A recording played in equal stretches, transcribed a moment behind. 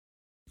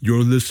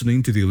You're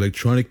listening to the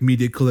Electronic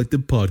Media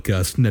Collective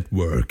Podcast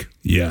Network.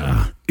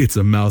 Yeah, it's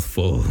a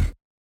mouthful.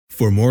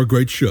 For more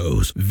great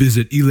shows,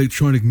 visit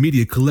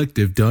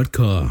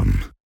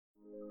electronicmediacollective.com.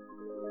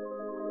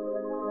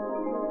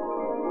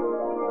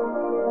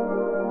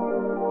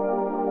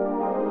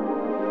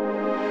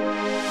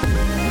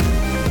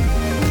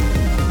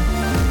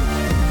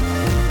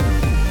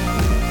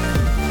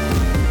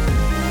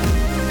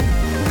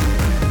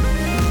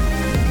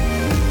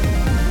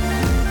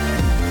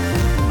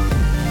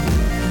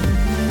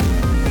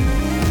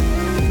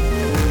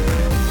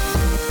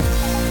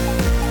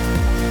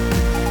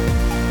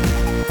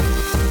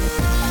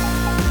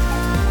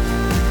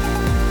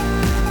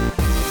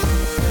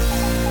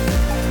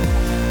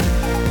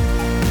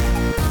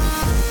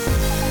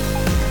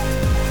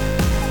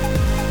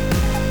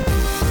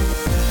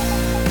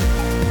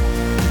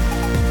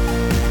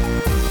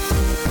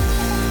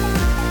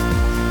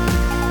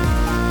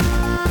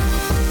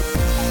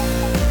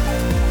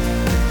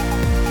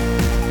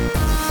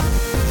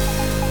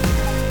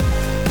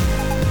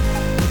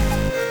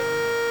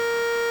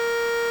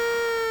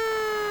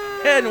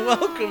 And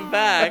welcome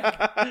back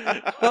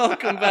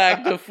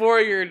to For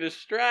Your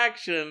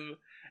Distraction.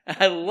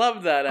 I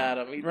love that,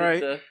 Adam. He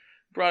brought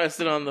us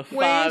in on the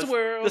Wayne's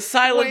World, the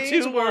silent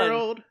Wayne's 2-1.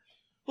 World.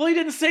 Well, he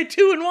didn't say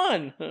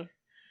 2-1.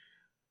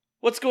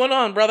 What's going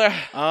on, brother?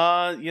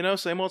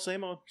 Same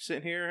old.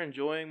 Sitting here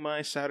enjoying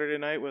my Saturday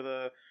night with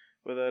a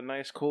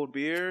nice cold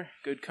beer,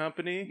 good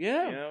company.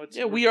 Yeah,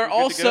 we are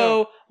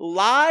also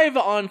live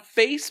on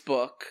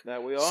Facebook.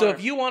 That we are. So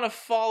if you want to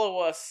follow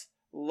us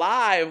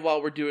live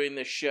while we're doing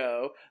this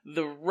show,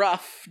 the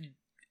rough,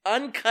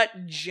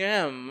 uncut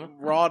gem,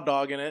 raw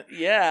dog in it.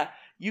 Yeah,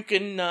 you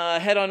can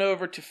head on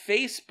over to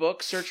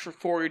Facebook, search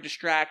for Your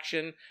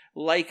Distraction,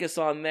 like us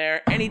on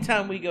there.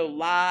 Anytime we go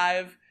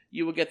live,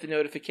 you will get the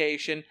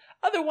notification.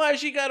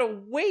 Otherwise, you gotta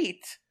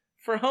wait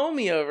for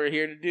Homie over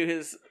here to do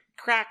his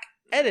crack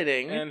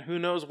editing. And who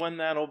knows when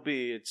that'll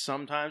be.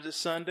 Sometimes it's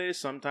Sunday,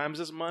 sometimes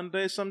it's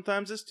Monday,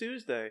 sometimes it's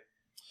Tuesday.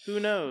 Who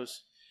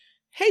knows?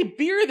 Hey,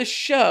 Beer of the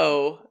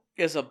Show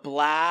is a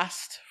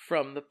blast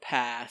from the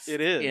past. It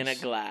is. In a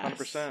glass.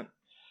 100%.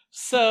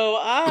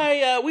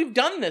 So we've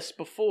done this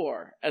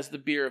before as the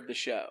Beer of the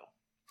Show.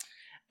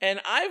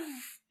 And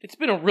it's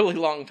been a really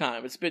long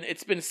time. It's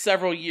been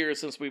several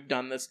years since we've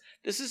done this.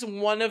 This is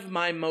one of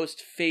my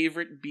most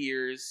favorite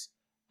beers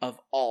of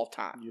all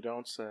time. You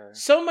don't say.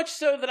 So much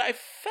so that I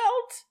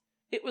felt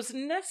it was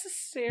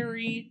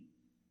necessary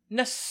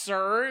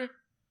to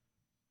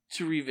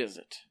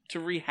revisit, to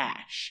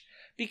rehash.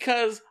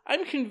 Because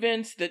I'm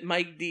convinced that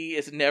Mike D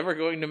is never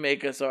going to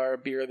make us our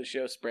Beer of the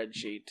Show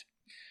spreadsheet.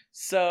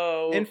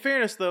 So, in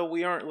fairness, though,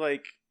 we aren't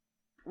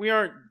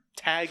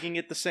tagging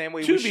it the same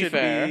way we should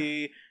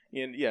be.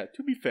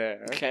 To be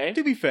fair. Okay.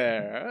 To be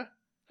fair.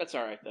 That's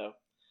all right, though.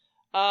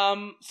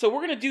 So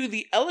we're gonna do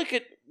the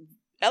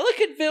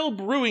Ellicottville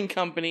Brewing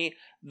Company,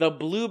 the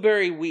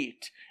Blueberry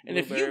Wheat. And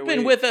if you've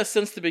been with us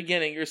since the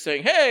beginning, you're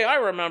saying, hey, I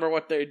remember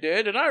what they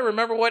did, and I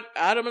remember what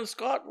Adam and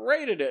Scott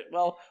rated it.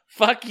 Well,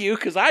 fuck you,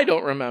 because I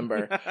don't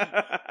remember.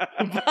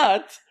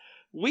 But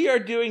we are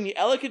doing the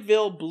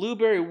Ellicottville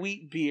Blueberry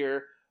Wheat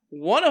beer,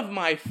 one of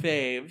my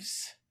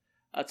faves.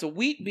 It's a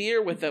wheat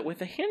beer with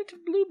a hint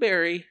of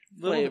blueberry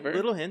flavor.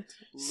 Little hint.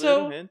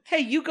 Hey,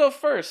 you go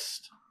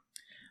first.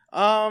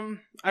 I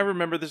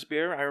remember this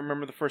beer. I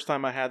remember the first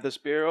time I had this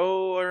beer.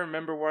 Oh, I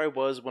remember where I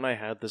was when I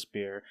had this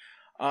beer.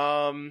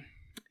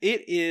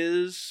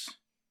 It's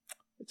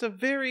a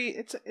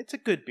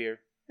good beer.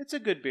 It's a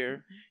good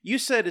beer. You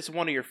said it's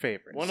one of your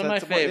favorites. One of my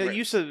favorites.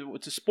 You said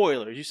it's a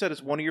spoiler. You said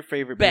it's one of your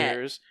favorite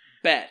beers.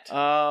 Bet.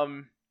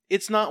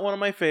 It's not one of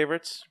my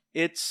favorites.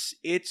 It's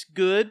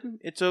good.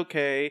 It's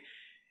okay.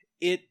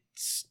 It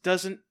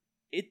doesn't.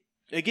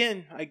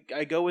 Again,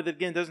 I go with it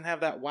again. It doesn't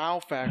have that wow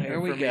factor there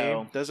we for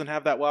go. me. Doesn't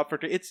have that wow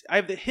factor. I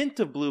have the hint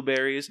of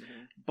blueberries,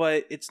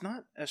 but it's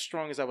not as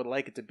strong as I would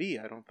like it to be,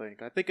 I don't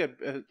think. I think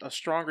a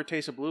stronger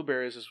taste of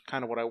blueberries is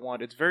kind of what I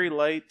want. It's very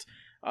light.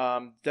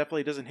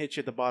 Definitely doesn't hit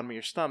you at the bottom of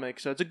your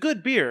stomach. So it's a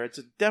good beer. It's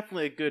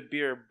definitely a good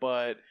beer,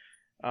 but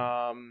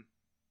I'll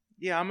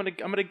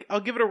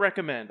give it a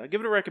recommend. I'll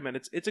give it a recommend.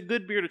 It's a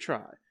good beer to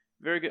try.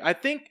 Very good. I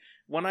think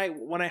when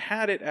I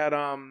had it at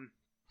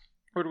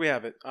where do we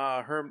have it?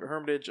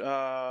 Hermitage.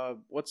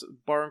 What's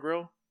Bar and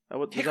Grill?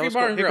 Hickory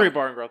Bar and Grill. Hickory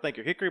Bar and Grill. Thank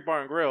you. Hickory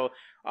Bar and Grill.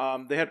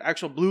 They had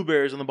actual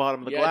blueberries on the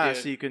bottom of the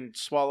glass, so you can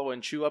swallow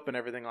and chew up and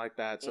everything like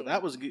that. So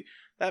that was good.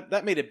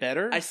 That made it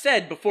better. I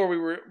said before we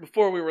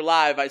were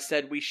live, I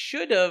said we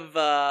should have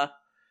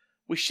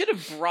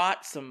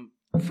brought some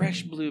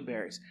fresh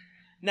blueberries.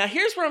 Now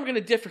here's where I'm going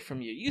to differ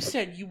from you. You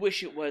said you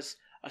wish it was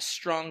a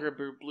stronger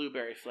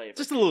blueberry flavor.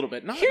 Just a little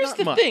bit. Here's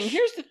the much. thing.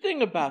 Here's the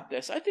thing about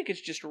this. I think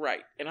it's just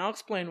right, and I'll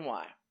explain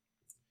why.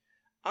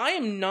 I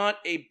am not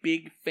a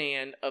big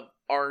fan of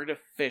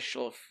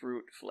artificial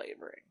fruit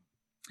flavoring.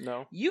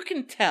 No. You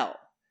can tell.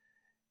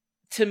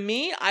 To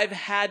me, I've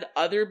had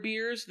other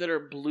beers that are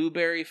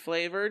blueberry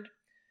flavored,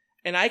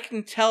 and I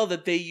can tell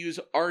that they use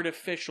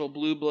artificial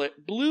blueberry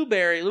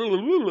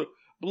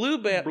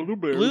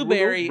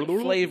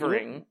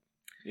flavoring.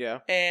 Yeah.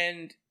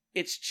 And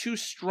it's too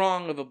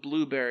strong of a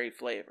blueberry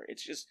flavor.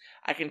 It's just,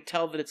 I can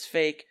tell that it's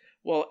fake.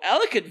 Well,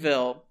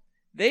 Ellicottville,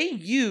 they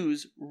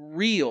use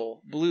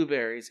real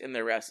blueberries in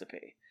their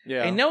recipe.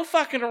 Yeah. Ain't no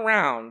fucking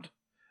around.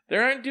 They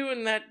aren't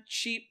doing that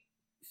cheap,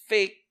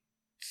 fake,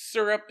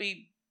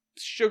 syrupy,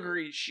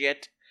 sugary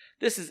shit.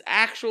 This is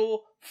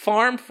actual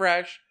farm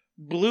fresh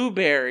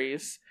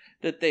blueberries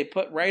that they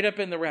put right up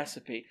in the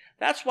recipe.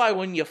 That's why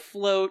when you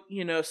float,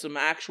 some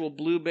actual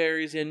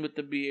blueberries in with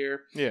the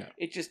beer,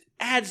 it just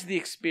adds the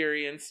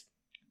experience.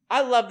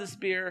 I love this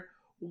beer.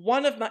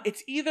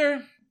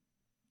 It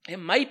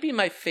might be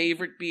my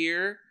favorite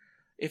beer.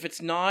 If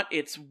it's not,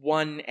 it's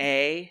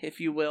 1A, if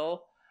you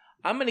will.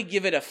 I'm going to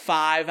give it a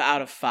 5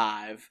 out of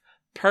 5.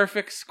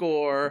 Perfect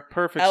score.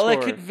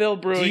 Ellicottville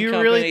Brewing Company. Do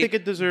you really think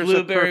it deserves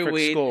a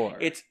perfect score?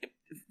 It's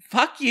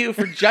fuck you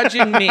for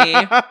judging me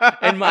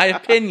and my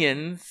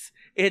opinions.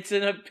 It's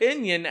an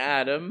opinion,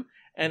 Adam,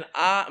 and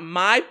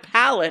my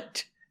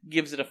palate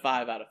gives it a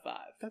 5 out of 5.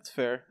 That's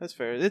fair.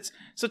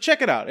 So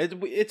check it out.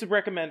 It's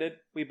recommended.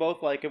 We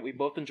both like it. We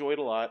both enjoy it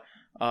a lot.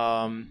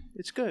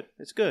 It's good.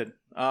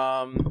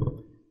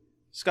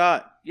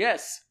 Scott.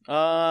 Yes.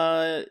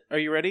 Are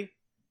you ready?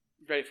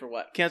 Ready for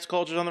what? Cancel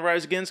culture's on the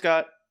rise again,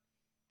 Scott.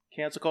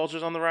 Cancel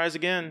culture's on the rise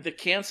again. The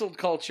canceled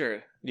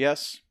culture.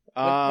 Yes.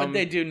 What'd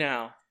they do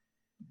now?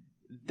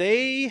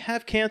 They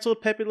have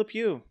canceled Pepe Le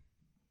Pew.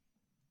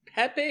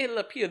 Pepe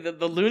Le Pew,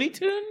 the Looney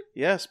Tune?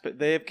 Yes, but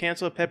they have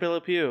canceled Pepe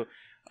Le Pew.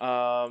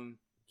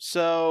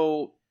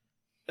 So,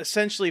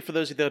 essentially, for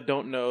those of you that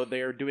don't know,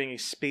 they are doing a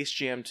Space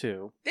Jam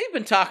 2. They've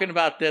been talking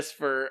about this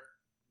for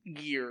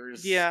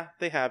years. Yeah,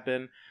 they have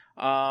been.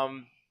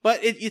 But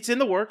it's in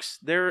the works.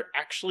 They're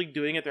actually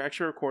doing it. They're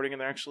actually recording,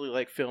 and they're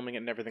actually filming it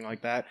and everything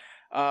like that.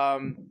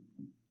 And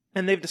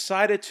they've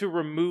decided to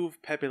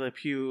remove Pepe Le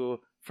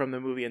Pew from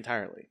the movie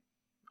entirely.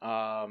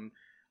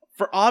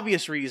 For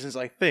obvious reasons,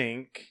 I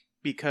think,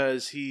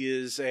 because he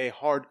is a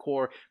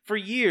hardcore. For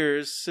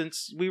years,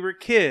 since we were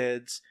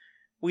kids,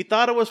 we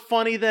thought it was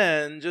funny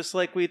then, just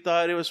like we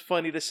thought it was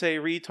funny to say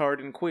retard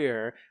and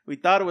queer. We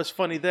thought it was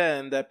funny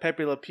then that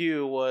Pepe Le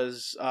Pew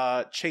was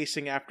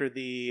chasing after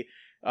the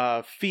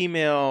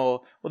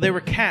female. Well, they were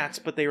cats,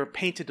 but they were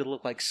painted to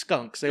look like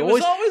skunks. They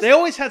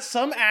always had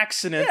some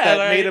accident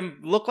that made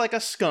him look like a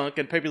skunk,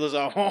 and Pepe was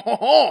like, ho, ho,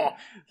 ho.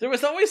 There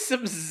was always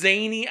some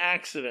zany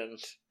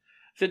accident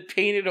that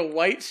painted a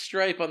white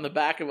stripe on the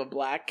back of a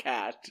black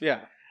cat.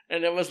 Yeah.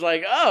 And it was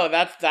like, oh,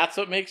 that's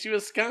what makes you a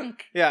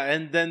skunk. Yeah,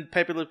 and then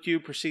Pepe Le Pew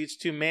proceeds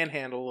to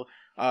manhandle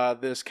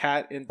this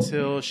cat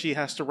until she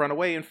has to run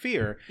away in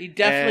fear. He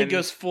definitely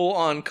goes full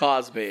on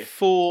Cosby.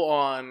 Full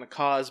on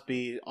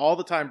Cosby. All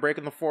the time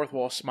breaking the fourth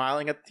wall,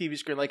 smiling at the TV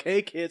screen like,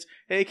 hey kids,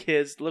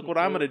 look what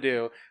I'm going to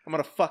do. I'm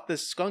going to fuck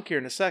this skunk here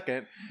in a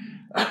second.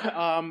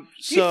 Do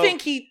you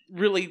think he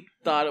really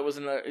thought it was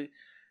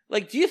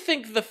do you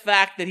think the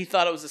fact that he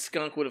thought it was a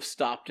skunk would have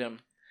stopped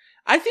him?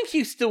 I think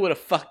he still would have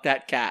fucked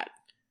that cat.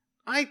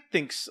 I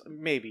think so.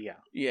 Maybe, yeah.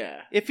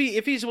 Yeah. If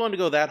he's willing to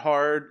go that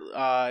hard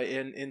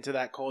into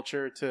that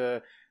culture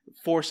to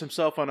force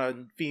himself on a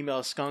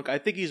female skunk, I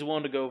think he's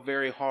willing to go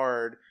very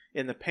hard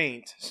in the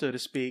paint, so to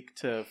speak,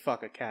 to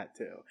fuck a cat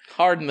too.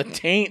 Hard in the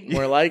taint,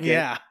 more like it.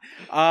 Yeah.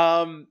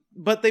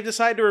 But they've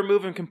decided to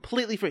remove him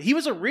completely from. He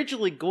was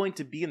originally going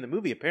to be in the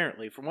movie,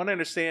 apparently. From what I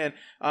understand,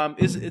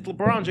 it's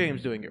LeBron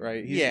James doing it,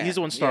 right? He's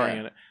the one starring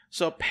in it.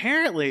 So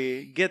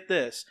apparently, get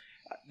this,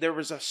 there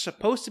was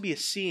supposed to be a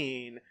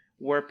scene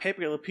where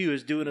Pepe Le Pew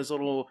is doing his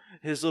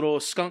little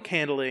skunk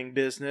handling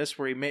business,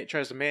 where he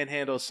tries to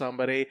manhandle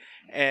somebody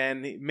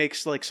and he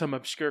makes some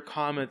obscure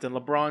comment, and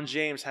LeBron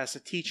James has to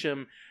teach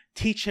him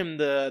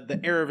the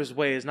error of his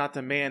ways, not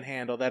to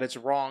manhandle, that it's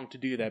wrong to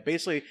do that.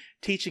 Basically,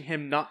 teaching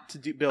him not to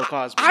do Bill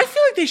Cosby. I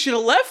feel like they should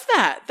have left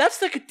that.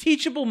 That's like a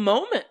teachable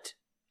moment.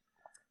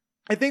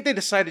 I think they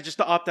decided just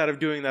to opt out of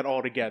doing that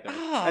altogether.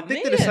 Oh, I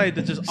think they decided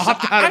to just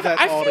opt out of that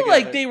altogether. I feel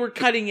like they were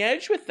cutting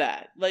edge with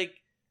that.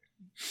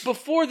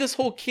 Before this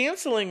whole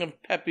canceling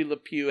of Pepe Le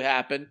Pew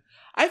happened,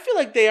 I feel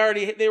like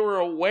they were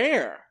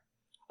aware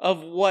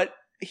of what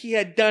he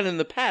had done in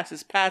the past,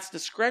 his past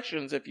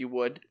discretions, if you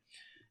would,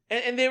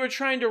 and they were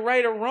trying to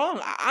right a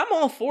wrong. I'm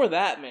all for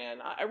that, man.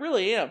 I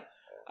really am.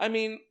 I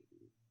mean,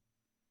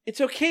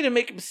 it's okay to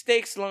make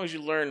mistakes as long as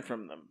you learn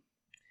from them.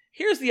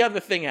 Here's the other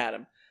thing,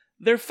 Adam.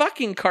 They're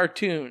fucking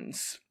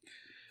cartoons.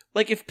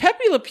 If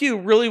Pepe Le Pew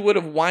really would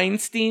have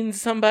Weinsteined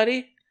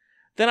somebody,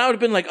 then I would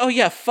have been like, oh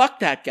yeah, fuck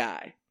that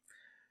guy.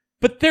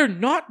 But they're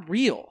not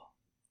real.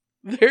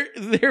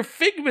 They're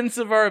figments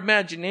of our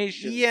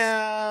imagination.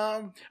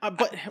 Yeah,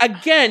 but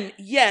again,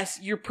 yes,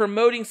 you're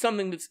promoting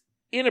something that's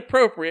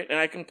inappropriate, and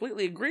I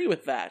completely agree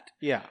with that.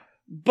 Yeah,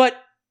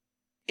 but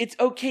it's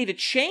okay to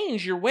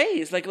change your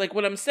ways. Like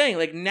what I'm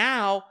saying.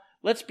 Now,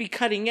 let's be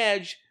cutting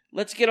edge.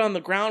 Let's get on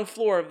the ground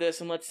floor of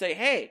this, and let's say,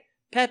 hey,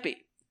 Pepe,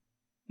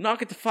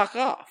 knock it the fuck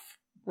off,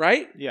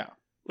 right? Yeah,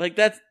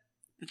 that's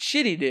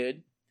shitty,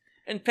 dude.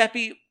 And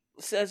Pepe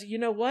says, you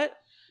know what?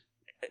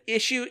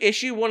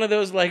 Issue one of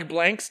those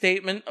blank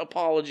statement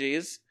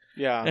apologies.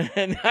 Yeah,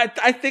 and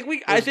I think we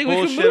can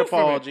move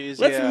apologies.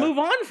 from it. Let's move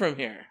on from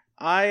here.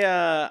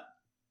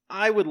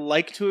 I would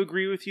like to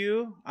agree with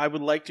you. I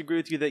would like to agree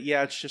with you that,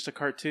 yeah, it's just a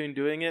cartoon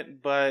doing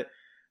it, but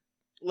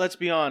let's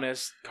be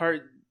honest.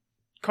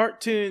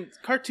 Cartoon,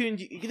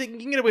 you can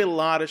get away with a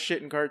lot of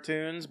shit in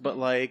cartoons, but,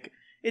 like,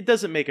 it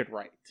doesn't make it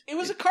right. It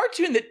was a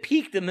cartoon that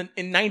peaked in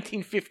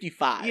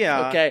 1955.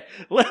 Yeah. Okay.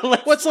 We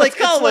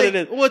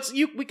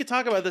could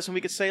talk about this and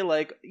we could say,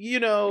 like,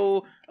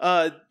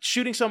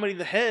 shooting somebody in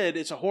the head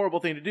is a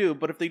horrible thing to do,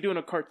 but if they do in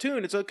a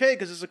cartoon, it's okay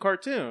because it's a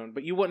cartoon.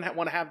 But you wouldn't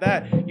want to have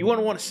that. You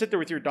wouldn't want to sit there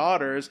with your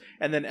daughters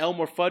and then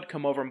Elmer Fudd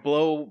come over and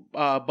blow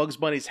Bugs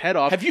Bunny's head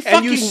off. Have you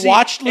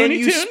watched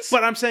Looney Tunes?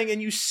 But I'm saying,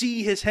 and you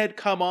see his head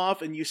come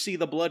off and you see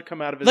the blood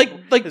come out of his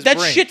his that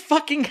brain. Shit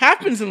fucking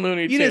happens in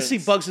Looney Tunes. You didn't see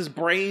Bugs'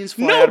 brains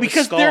fly out of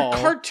his skull. They're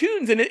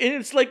cartoons and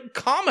it's like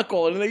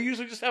comical and they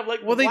usually just have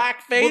like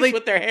black face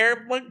with their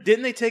hair.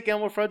 Didn't they take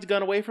Elmer Fudd's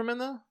gun away from him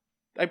though?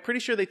 I'm pretty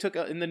sure they took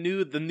in the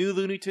new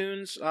Looney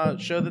Tunes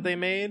show that they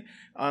made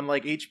on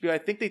like HBO. I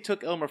think they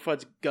took Elmer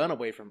Fudd's gun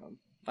away from him.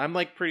 I'm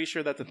like pretty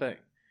sure that's a thing.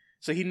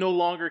 So he no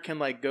longer can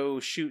like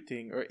go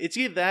shooting, or it's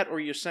either that or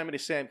Yosemite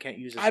Sam can't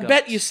use his guns. I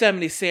bet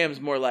Yosemite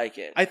Sam's more like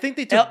it. I think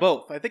they took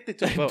both. They've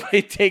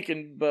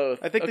taken both.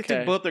 I think they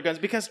took both their guns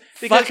because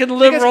fucking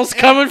liberals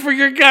coming for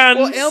your guns.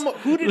 Well, Elmer,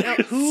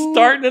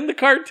 starting in the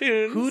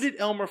cartoons? Who did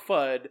Elmer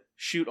Fudd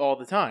shoot all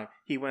the time?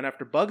 He went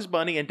after Bugs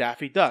Bunny and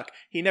Daffy Duck.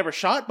 He never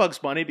shot Bugs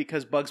Bunny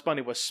because Bugs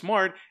Bunny was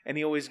smart and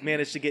he always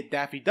managed to get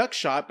Daffy Duck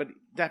shot, but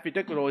Daffy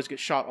Duck would always get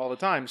shot all the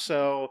time.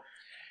 So.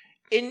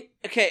 I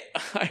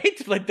hate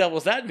to play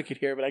devil's advocate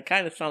here, but I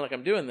kind of sound like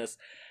I'm doing this.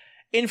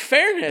 In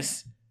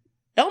fairness,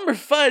 Elmer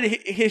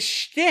Fudd, his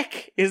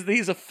shtick is that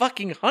he's a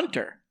fucking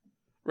hunter,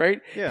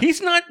 right? Yeah. He's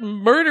not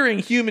murdering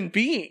human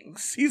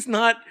beings. He's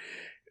not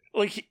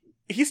like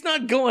he's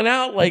not going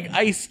out like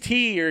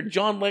Ice-T or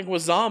John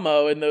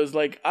Leguizamo and those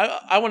like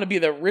I want to be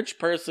the rich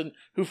person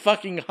who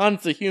fucking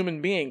hunts a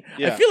human being.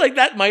 Yeah. I feel like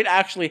that might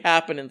actually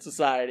happen in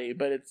society,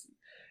 but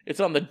it's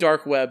on the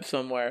dark web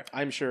somewhere.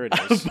 I'm sure it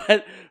is.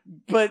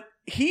 But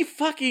he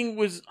fucking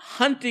was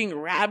hunting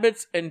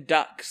rabbits and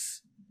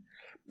ducks.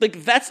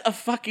 Like, that's a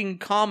fucking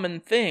common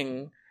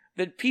thing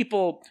that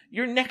people,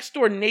 your next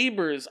door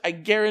neighbors, I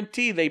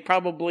guarantee they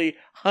probably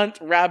hunt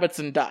rabbits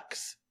and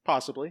ducks.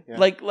 Possibly, yeah.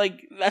 Like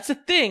that's a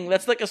thing.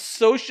 That's like a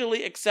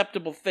socially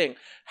acceptable thing.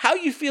 How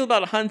you feel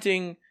about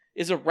hunting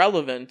is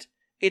irrelevant.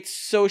 It's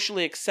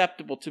socially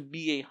acceptable to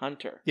be a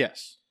hunter.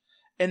 Yes.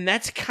 And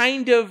that's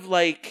kind of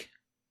like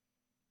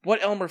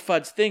what Elmer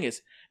Fudd's thing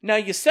is. Now,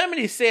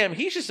 Yosemite Sam,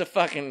 he's just a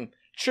fucking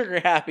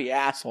trigger-happy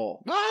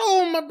asshole.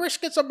 Oh, my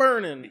briskets are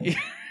burning.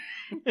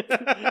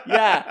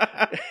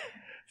 Yeah.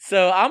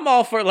 So I'm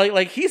all for,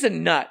 like he's a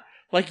nut.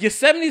 Like,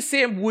 Yosemite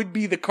Sam would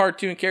be the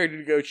cartoon character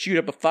to go shoot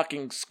up a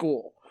fucking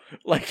school.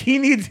 Like, he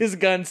needs his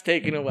guns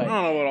taken away. I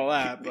don't know about all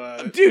that,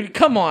 but... Dude,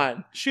 come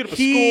on. Shoot up a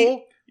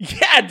school?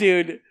 Yeah,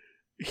 dude.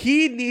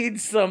 He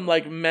needs some,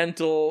 like,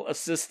 mental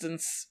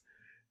assistance.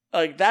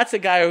 Like, that's a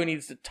guy who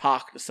needs to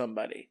talk to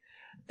somebody.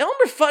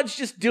 Elmer Fudd's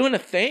just doing a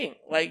thing.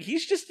 Like,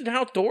 he's just an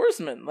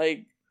outdoorsman.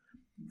 Like,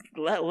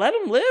 let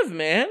him live,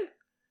 man.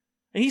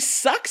 And he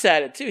sucks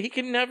at it, too.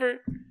 He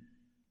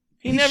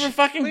never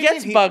fucking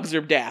gets Bugs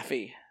or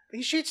Daffy.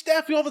 He shoots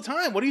Daffy all the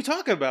time. What are you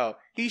talking about?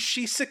 He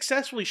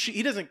successfully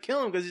he doesn't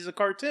kill him because he's a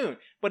cartoon,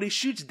 but he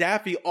shoots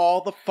Daffy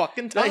all the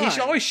fucking time. No, he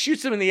always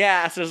shoots him in the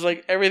ass. There's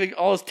like everything,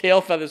 all his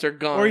tail feathers are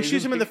gone. Or he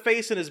shoots him in the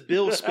face and his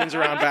bill spins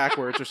around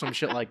backwards or some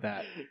shit like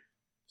that.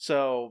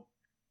 So,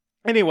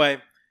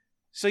 anyway...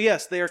 So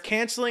yes, they are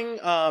canceling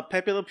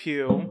Pepe Le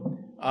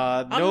Pew.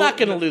 I'm not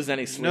going to lose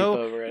any sleep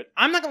over it.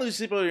 I'm not going to lose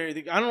sleep over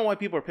anything. I don't know why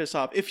people are pissed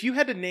off. If you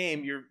had to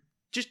name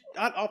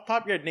off the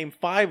top of your head, name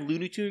 5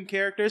 Looney Tune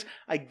characters,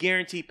 I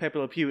guarantee Pepe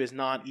Le Pew is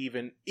not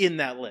even in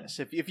that list.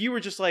 If you were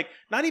just like,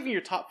 not even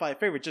your top 5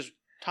 favorites,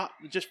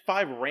 just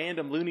 5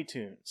 random Looney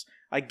Tunes,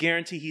 I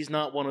guarantee he's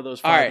not one of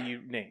those 5 that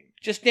you named.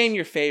 Just name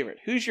your favorite.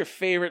 Who's your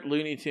favorite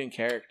Looney Tune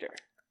character?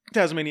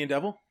 Tasmanian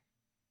Devil.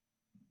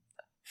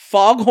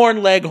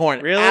 Foghorn Leghorn.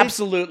 Really?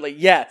 Absolutely,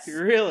 yes.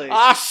 Really?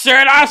 I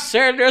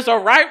said there's a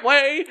right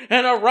way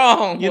and a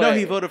wrong way. You know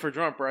he voted for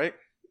Trump, right?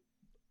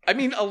 I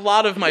mean, a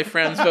lot of my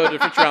friends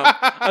voted for Trump,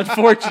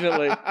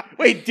 unfortunately.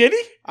 Wait, did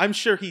he? I'm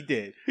sure he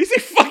did. He's a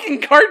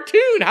fucking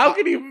cartoon. How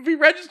can he be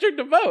registered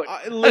to vote?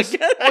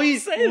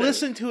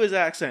 Listen to his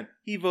accent.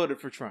 He voted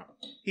for Trump.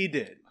 He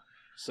did.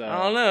 So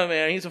I don't know,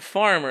 man. He's a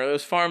farmer.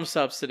 Those farm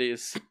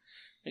subsidies.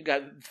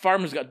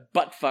 Farmers got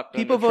butt fucked.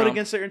 People vote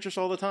against their interests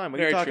all the time. What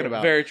are you talking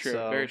about? Very true.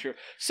 Very true.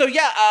 So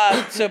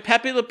yeah, so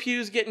Pepe Le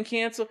Pew's getting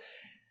canceled.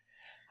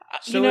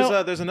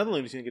 There's another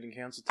Looney Tune getting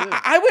canceled too.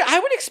 I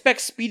would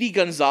expect Speedy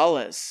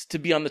Gonzalez to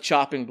be on the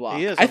chopping block.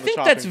 He is. I think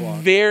that's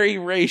very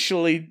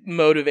racially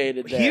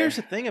motivated. There. Here's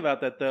the thing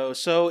about that though.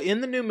 So in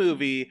the new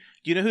movie,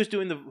 do you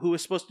know who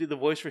was supposed to do the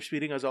voice for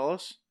Speedy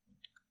Gonzalez?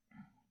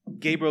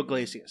 Gabriel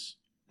Iglesias.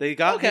 They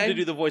got him to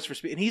do the voice for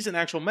Speedy, and he's an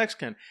actual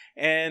Mexican,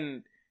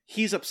 and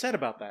he's upset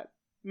about that.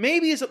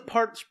 Maybe he's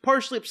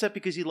partially upset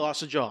because he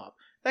lost a job.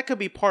 That could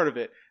be part of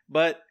it.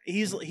 But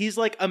he's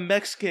like a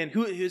Mexican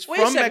who's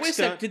from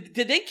Mexico.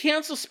 Did they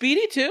cancel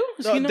Speedy too?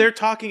 No, they're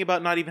talking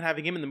about not even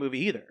having him in the movie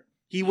either.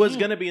 He was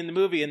going to be in the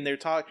movie, and they're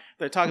talking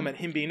about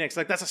him being next.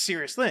 Like, that's a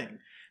serious thing.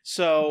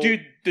 So,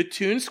 dude, the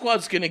Toon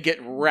Squad's gonna get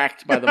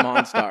wrecked by the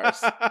Monstars.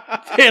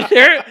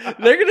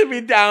 they're gonna be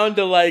down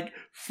to like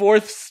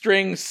 4th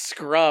string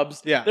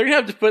scrubs. Yeah, they're gonna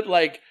have to put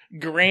like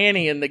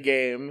Granny in the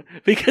game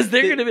because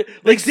they're gonna be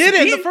like Speedy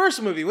did in the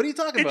first movie. What are you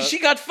talking about? She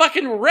got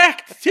fucking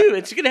wrecked too.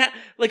 And she's gonna have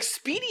like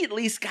Speedy at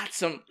least got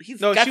some.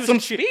 Got some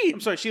speed. I'm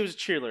sorry, she was a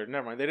cheerleader.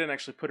 Never mind. They didn't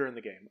actually put her in the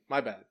game.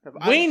 My bad.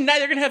 Wayne Knight.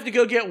 They're gonna have to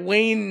go get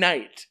Wayne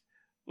Knight.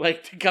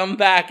 Like, to come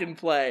back and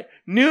play.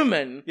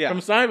 Newman from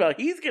Seinfeld,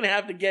 he's going to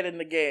have to get in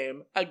the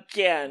game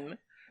again.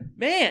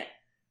 Man,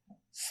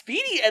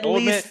 Speedy at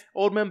least...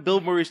 Old man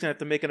Bill Murray's going to have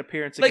to make an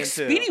appearance again,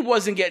 too. Like, Speedy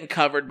wasn't getting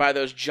covered by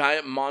those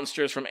giant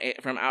monsters from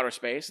outer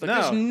space. Like,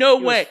 there's no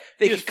way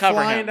they could cover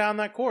him. Flying down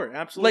that court.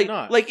 Absolutely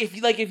not.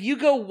 If you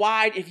go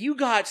wide, if you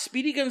got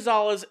Speedy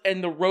Gonzalez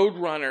and the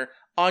Roadrunner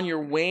on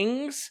your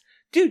wings...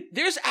 Dude,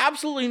 there's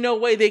absolutely no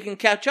way they can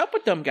catch up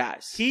with them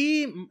guys.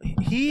 He and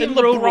LeBron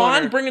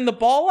Roadrunner, bringing the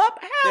ball up?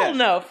 Hell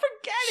no,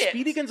 forget it.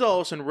 Speedy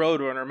Gonzalez and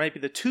Roadrunner might be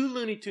the 2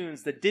 Looney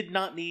Tunes that did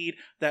not need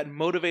that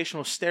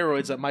motivational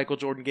steroids that Michael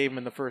Jordan gave him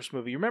in the first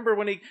movie. You remember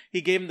when he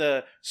gave him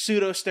the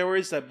pseudo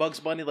steroids that Bugs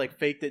Bunny like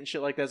faked it and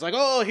shit like that? It's like,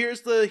 oh,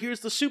 here's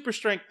the super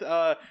strength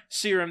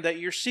serum that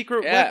your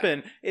secret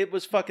weapon. It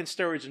was fucking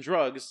steroids and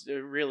drugs,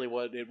 really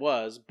what it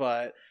was,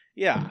 but.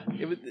 Yeah,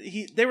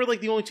 they were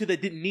like the only 2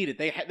 that didn't need it.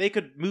 They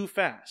could move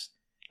fast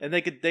and they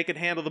could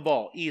handle the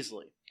ball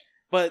easily.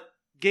 But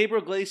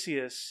Gabriel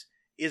Iglesias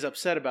is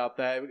upset about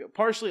that.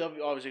 Partially,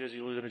 obviously, because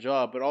he's losing a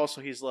job, but also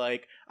he's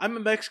like, I'm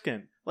a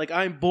Mexican. Like,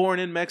 I'm born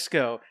in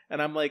Mexico,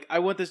 and I'm like, I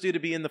want this dude to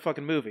be in the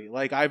fucking movie.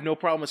 Like, I have no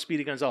problem with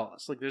Speedy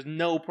Gonzalez. Like, there's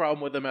no problem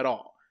with him at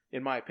all,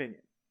 in my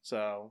opinion.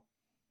 So,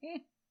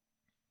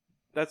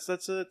 that's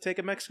take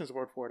a Mexican's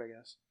word for it, I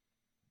guess.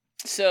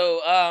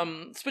 So,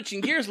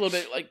 switching gears a little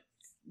bit, like.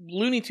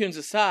 Looney Tunes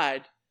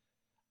aside,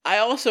 I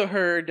also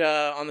heard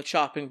on the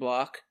chopping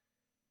block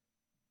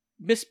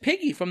Miss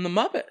Piggy from the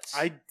Muppets.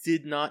 I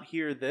did not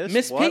hear this.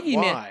 Miss Piggy,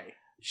 why? Man,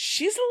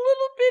 she's a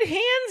little bit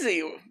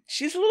handsy.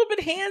 She's a little bit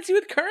handsy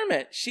with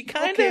Kermit. She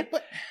kind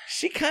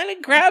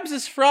of grabs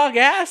his frog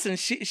ass, and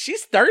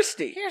she's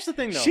thirsty. Here's the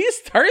thing, though. She's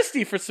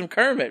thirsty for some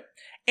Kermit,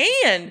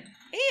 and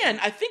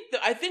I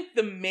think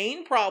the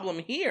main problem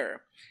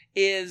here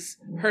is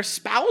her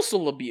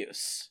spousal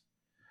abuse.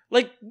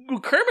 Like,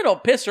 Kermit will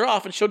piss her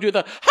off and she'll do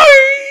the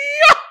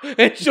hi-ya!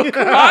 And she'll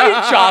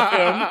karate chop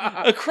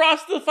him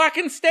across the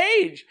fucking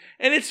stage.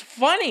 And it's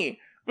funny.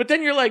 But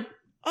then you're like,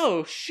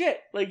 oh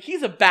shit. Like,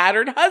 he's a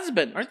battered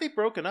husband. Aren't they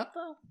broken up,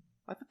 though?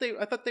 I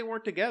thought they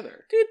weren't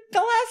together. Dude, the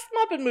last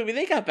Muppet movie,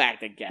 they got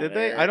back together. Did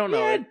they? I don't know.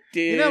 Yeah,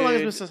 dude. You know how long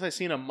it's been since I've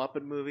seen a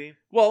Muppet movie?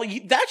 Well,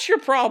 that's your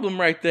problem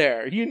right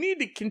there. You need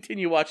to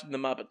continue watching the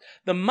Muppets.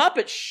 The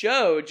Muppet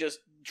Show just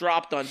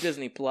dropped on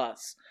Disney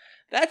Plus.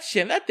 That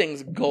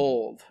thing's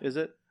gold. Is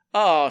it?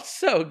 Oh,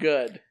 so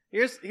good.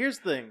 Here's the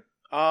thing.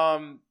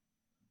 What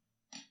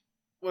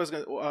was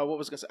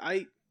gonna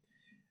say?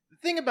 The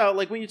thing about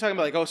like when you're talking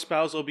about like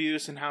spousal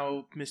abuse and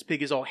how Miss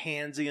Piggy's all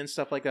handsy and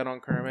stuff like that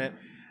on Kermit.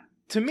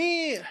 To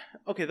me,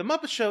 okay, the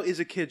Muppet Show is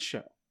a kid's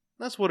show.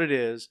 That's what it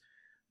is.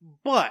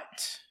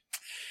 But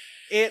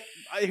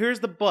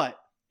here's the but.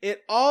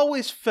 It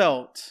always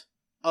felt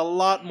a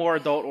lot more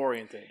adult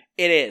oriented.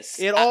 It is.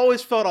 It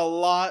always felt a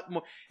lot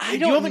more. I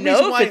don't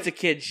know if it's a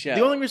kid's show.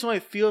 The only reason why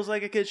it feels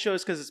like a kid's show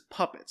is because it's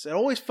puppets. It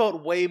always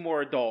felt way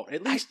more adult,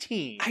 at least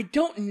teen. I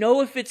don't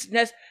know if it's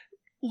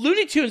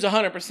Looney Tunes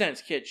 100% is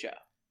a kid's show.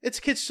 It's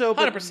a kid's show,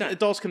 but 100%.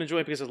 Adults can enjoy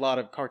it because there's a lot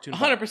of cartoon.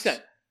 100%.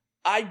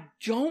 I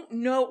don't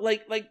know.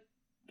 Like I'm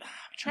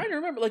trying to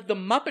remember. Like the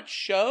Muppet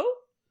Show.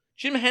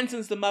 Jim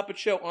Henson's The Muppet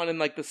Show on in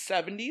like the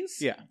 70s.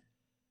 Yeah.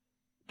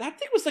 That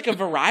thing was like a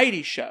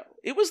variety show.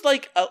 It was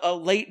like a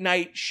late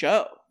night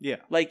show. Yeah.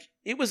 Like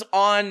it was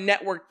on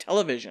network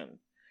television.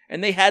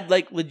 And they had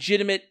like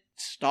legitimate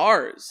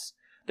stars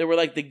that were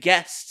like the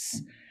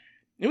guests.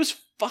 It was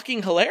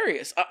fucking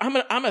hilarious. I'm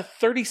a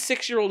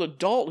 36-year-old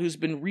adult who's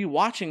been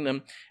rewatching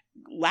them,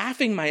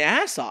 laughing my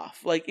ass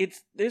off. Like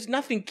there's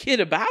nothing kid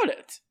about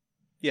it.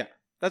 Yeah.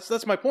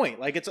 That's my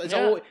point. Like it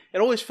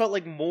always felt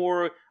like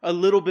a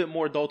little bit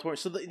more adult.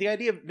 So the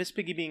idea of Miss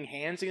Piggy being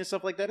handsy and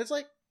stuff like that, it's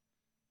like,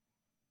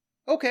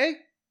 okay,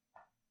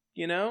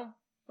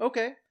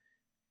 okay.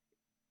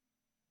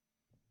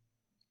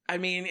 I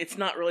mean, it's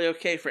not really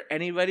okay for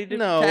anybody to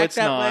act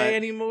that way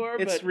anymore.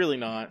 It's really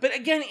not. But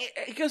again,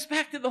 it goes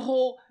back to the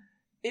whole.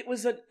 It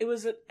was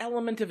an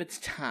element of its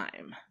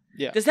time.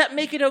 Yeah. Does that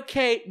make it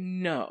okay?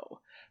 No.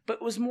 But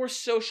it was more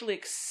socially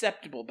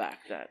acceptable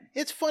back then.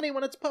 It's funny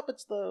when it's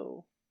puppets,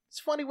 though. It's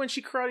funny when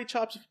she karate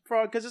chops a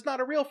frog because it's not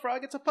a real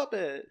frog; it's a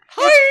puppet.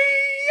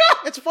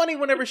 It's funny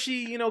whenever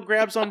she,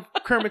 grabs on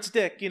Kermit's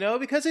dick,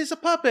 because he's a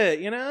puppet.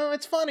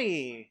 It's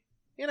funny.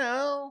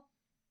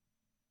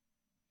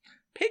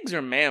 Pigs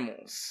are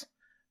mammals.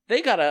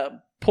 They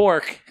gotta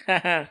pork.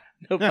 No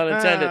pun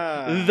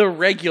intended. The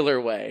regular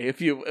way,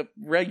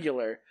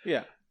 regular.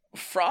 Yeah.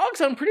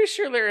 Frogs, I'm pretty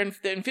sure they're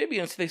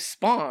amphibians. They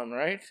spawn,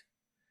 right?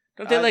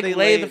 Don't they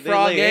lay the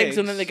frog eggs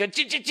and then they go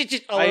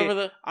all over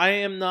the... I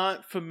am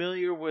not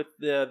familiar with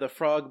the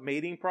frog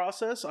mating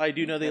process. I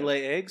do know they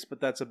lay eggs,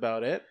 but that's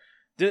about it.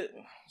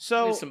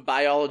 So some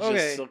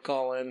biologists will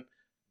call in.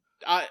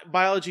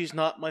 Biology is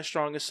not my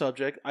strongest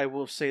subject. I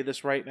will say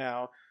this right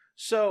now.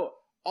 So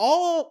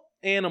all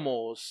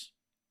animals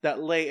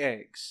that lay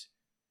eggs,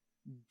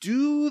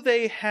 do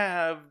they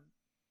have...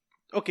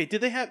 Okay,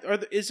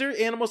 is there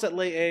animals that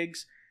lay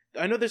eggs?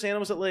 I know there's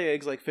animals that lay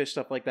eggs, like fish,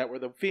 stuff like that, where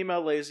the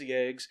female lays the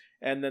eggs,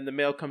 and then the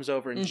male comes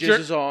over and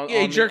jizzes on...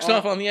 Yeah, he jerks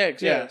off on the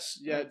eggs, Yes.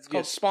 Yeah, it's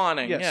called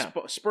spawning, yeah.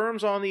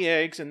 Sperms on the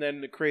eggs, and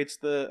then it creates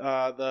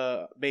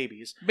the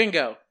babies.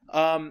 Bingo.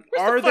 Where's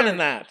the fun in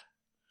that?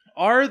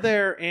 Are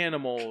there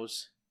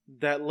animals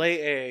that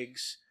lay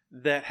eggs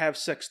that have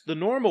sex the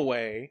normal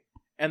way,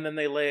 and then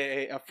they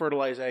lay a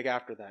fertilized egg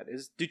after that?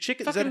 Do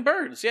chickens...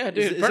 birds, yeah,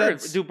 dude,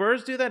 birds. Do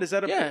birds do that? Is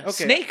that okay.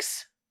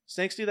 Snakes.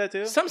 Snakes do that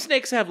too? Some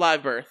snakes have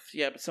live birth,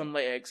 yeah, but some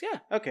lay eggs, yeah.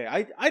 Okay,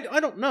 I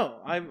don't know.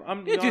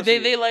 I'm yeah, dude,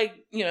 they like,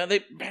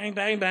 they bang,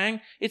 bang,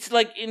 bang. It's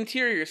like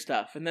interior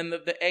stuff, and then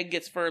the egg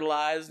gets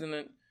fertilized and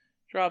it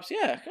drops.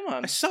 Yeah, come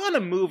on. I saw in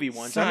a movie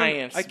once.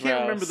 Science, I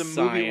can't remember the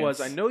movie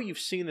was. I know you've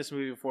seen this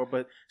movie before,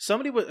 but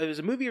it was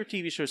a movie or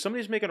TV show.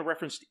 Somebody was making a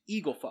reference to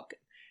eagle fucking,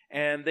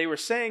 and they were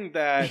saying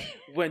that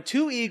when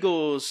two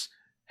eagles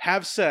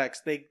have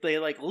sex, they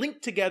like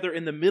link together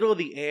in the middle of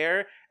the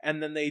air,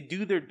 and then they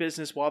do their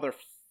business while they're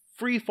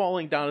free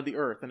falling down to the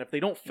earth, and if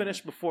they don't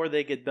finish before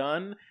they get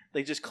done,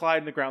 they just collide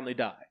in the ground, they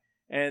die.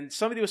 And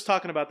somebody was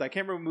talking about that. I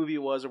can't remember what movie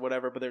it was or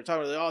whatever, but they were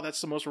talking about, that's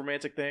the most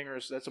romantic thing, or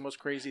that's the most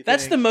crazy thing.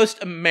 That's the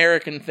most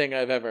American thing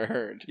I've ever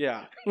heard.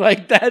 Yeah.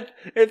 Like that,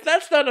 if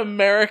that's not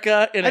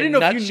America in a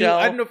nutshell.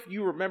 I don't know if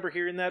you remember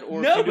hearing that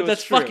or no, if but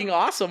that's fucking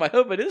awesome. I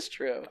hope it is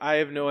true. I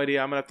have no idea.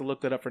 I'm going to have to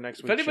look that up for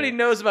next week. If anybody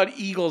knows about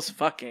eagles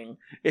fucking,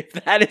 if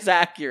that is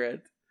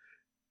accurate.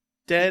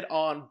 Dead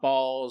on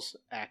balls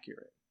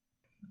accurate.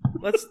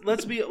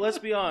 Let's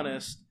be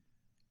honest.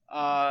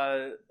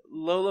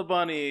 Lola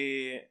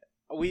Bunny,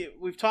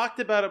 we've talked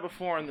about it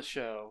before on the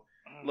show.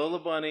 Lola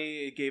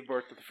Bunny gave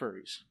birth to the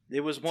furries.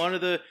 It was one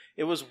of the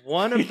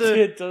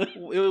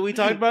we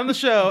talked about it on the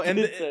show,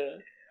 and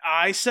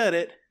I said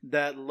it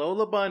that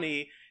Lola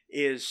Bunny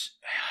is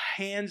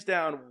hands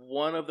down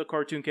one of the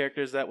cartoon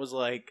characters that was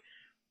like,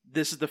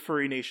 this is the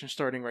furry nation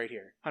starting right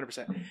here,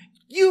 100%.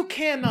 You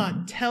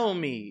cannot tell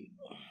me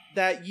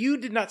that you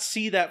did not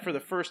see that for the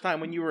first time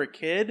when you were a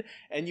kid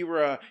and you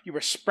were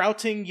a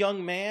sprouting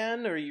young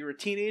man or you were a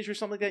teenager or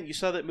something like that, and you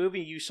saw that movie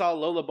and you saw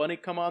Lola Bunny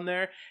come on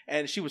there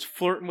and she was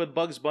flirting with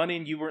Bugs Bunny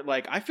and you were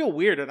like, I feel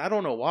weird and I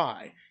don't know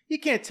why. You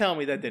can't tell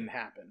me that didn't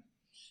happen.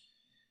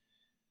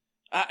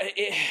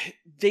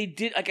 They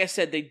did, like I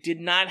said, they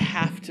did not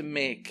have to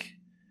make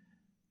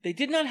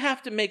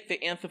the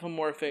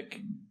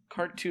anthropomorphic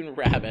cartoon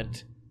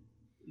rabbit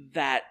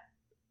that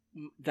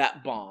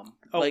bomb.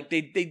 Oh. Like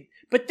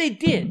but they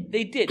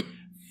did.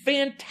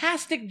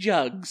 Fantastic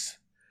jugs.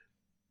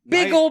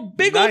 Big old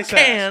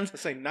cans.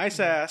 Let's say nice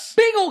ass.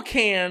 Big old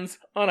cans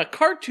on a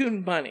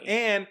cartoon bunny.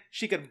 And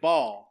she could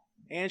ball.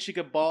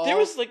 There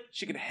was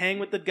she could hang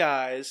with the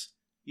guys.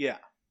 Yeah.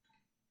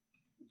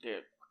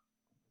 Dude.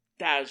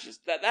 That was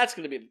just that's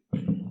gonna be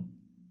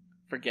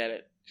forget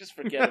it. Just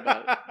forget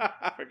about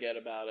it. Forget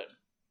about it.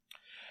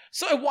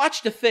 So I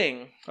watched a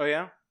thing. Oh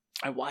yeah?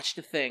 I watched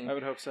a thing. I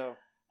would hope so.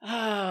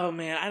 Oh,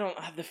 man, I don't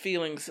have the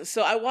feelings.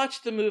 So I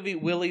watched the movie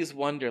Willy's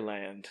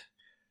Wonderland.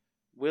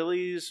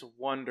 Willy's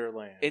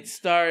Wonderland. It's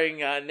starring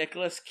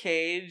Nicolas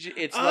Cage.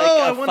 It's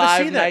like a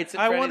Five Nights at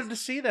Freddy's. I wanted to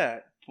see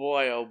that.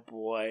 Boy, oh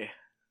boy.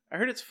 I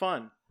heard it's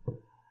fun.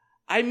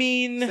 I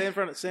mean... Stay in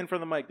front of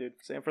the mic, dude.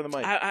 Stay in front of the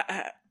mic.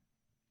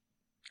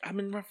 I'm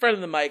in front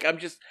of the mic. I'm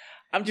just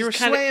You're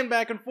swaying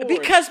back and forth.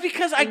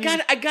 Because I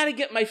gotta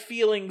get my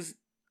feelings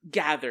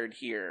gathered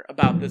here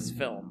about this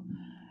film.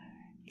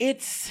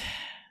 It's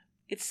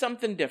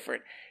something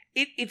different.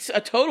 It's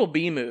a total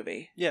B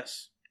movie.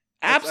 Yes.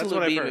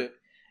 Absolute B movie.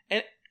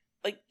 And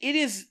it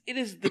is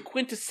the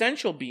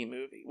quintessential B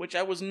movie, which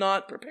I was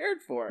not prepared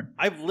for.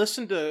 I've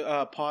listened to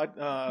a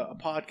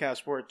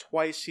podcast where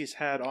twice he's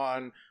had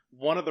on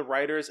one of the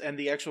writers and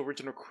the actual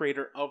original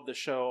creator of the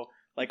show,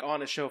 like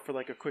on a show for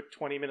like a quick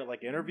 20-minute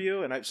like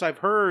interview. And so I've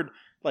heard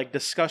like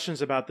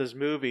discussions about this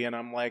movie and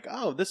I'm like,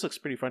 oh, this looks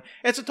pretty fun.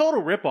 It's a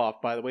total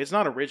ripoff, by the way. It's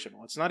not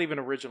original. It's not even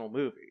an original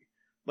movie.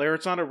 Like,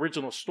 it's not an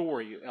original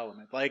story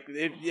element. Like,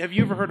 have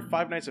you ever heard of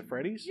Five Nights at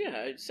Freddy's?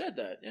 Yeah, I said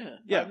that.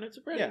 Yeah. Five Nights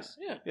at Freddy's.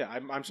 Yeah.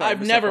 I'm sorry.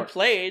 I've never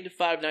played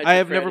Five Nights at Freddy's. I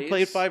have never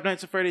played Five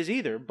Nights at Freddy's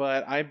either,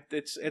 but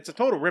it's a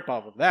total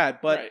ripoff of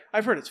that. But right.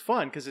 I've heard it's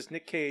fun because it's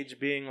Nick Cage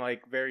being,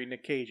 like, very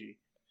Nick Cagey.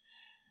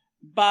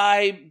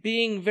 By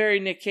being very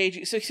Nick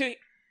Cagey. So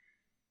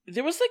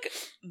there was, like,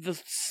 the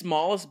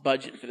smallest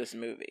budget for this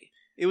movie.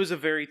 It was a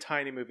very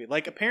tiny movie.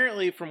 Like,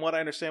 apparently, from what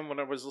I understand when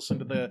I was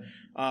listening to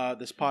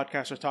this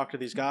podcast or talk to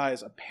these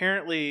guys,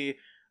 apparently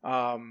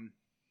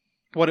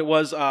what it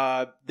was,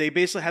 they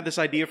basically had this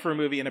idea for a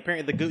movie, and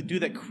apparently the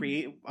dude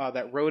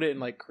that wrote it and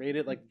like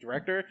created like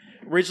director,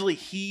 originally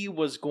he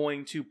was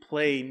going to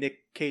play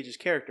Nick Cage's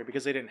character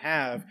because they didn't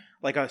have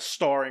like a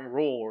starring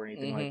role or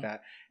anything like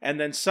that. And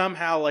then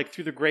somehow, like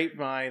through the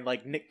grapevine,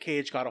 like Nick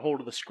Cage got a hold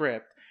of the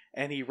script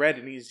and he read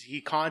it, and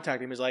he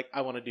contacted him. He's like,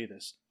 I want to do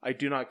this. I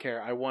do not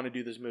care. I want to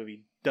do this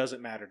movie.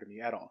 Doesn't matter to me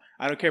at all.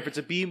 I don't care if it's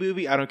a B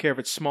movie. I don't care if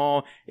it's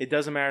small. It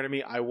doesn't matter to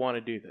me. I want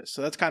to do this.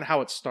 So that's kind of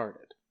how it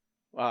started.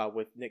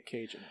 With Nick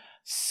Cage in it.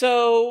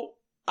 So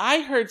I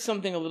heard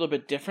something a little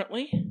bit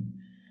differently.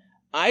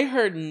 I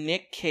heard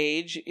Nick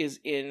Cage is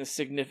in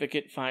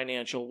significant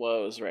financial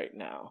woes right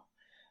now.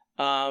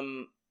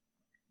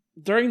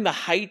 During the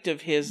height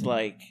of his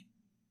like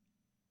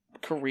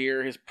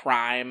career, his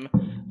prime,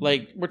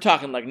 like we're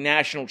talking like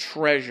National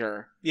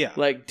Treasure,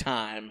 like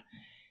time.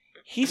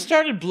 He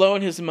started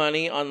blowing his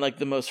money on like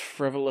the most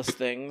frivolous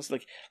things.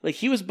 Like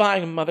he was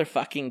buying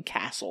motherfucking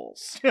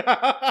castles.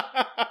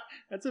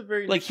 That's a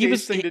very like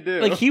thing to do.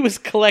 Like he was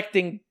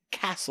collecting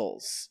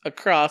castles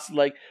across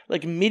like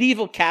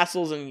medieval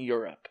castles in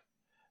Europe.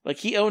 Like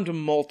he owned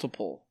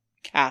multiple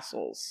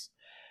castles.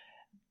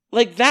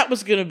 Like that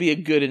was going to be a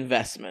good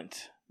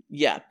investment.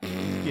 Yeah.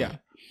 Yeah.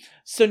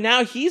 So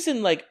now he's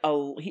in like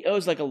he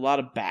owes like a lot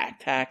of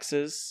back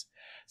taxes.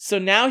 So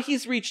now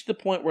he's reached the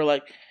point where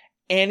like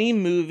any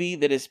movie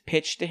that is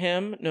pitched to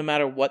him, no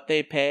matter what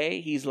they pay,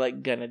 he's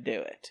like gonna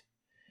do it.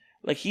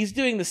 Like he's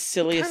doing the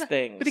silliest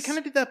things. But he kind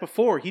of did that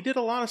before. He did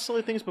a lot of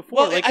silly things before.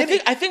 Well, like I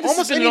think this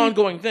has been an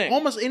ongoing thing.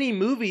 Almost any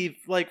movie,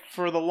 like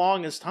for the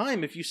longest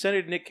time, if you sent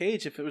it to Nick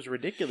Cage, if it was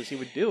ridiculous, he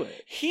would do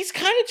it. He's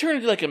kind of turned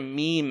into like a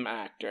meme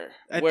actor.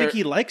 I think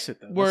he likes it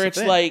though. Where it's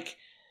like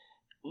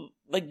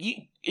you,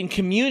 in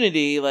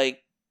Community,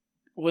 like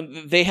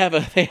when they have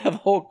a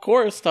whole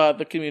course taught at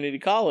the community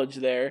college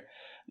there.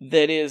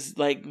 That is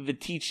like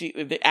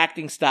the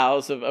acting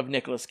styles of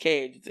Nicolas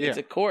Cage. It's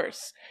a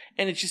course.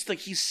 And it's just like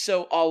he's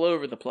so all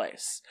over the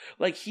place.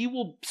 Like he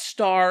will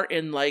star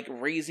in like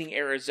Raising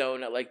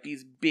Arizona, like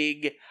these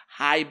big,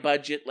 high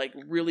budget, like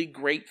really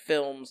great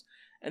films.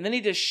 And then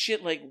he does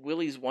shit like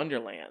Willy's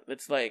Wonderland.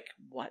 It's like,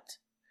 what?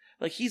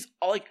 Like he's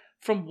all like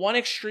from one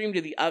extreme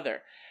to the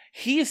other.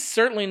 He is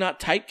certainly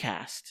not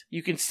typecast.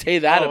 You can say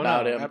that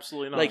about him.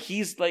 Absolutely not. Like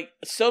he's like,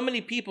 so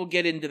many people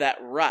get into that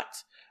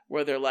rut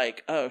where they're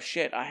like, oh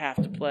shit, I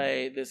have to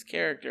play this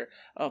character.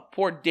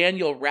 Poor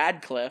Daniel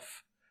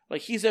Radcliffe.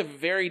 Like, he's a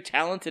very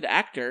talented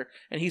actor,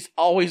 and he's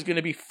always going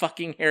to be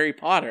fucking Harry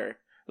Potter.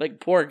 Like,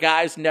 poor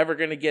guy's never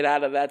going to get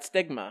out of that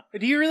stigma.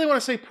 Do you really want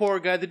to say poor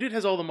guy? The dude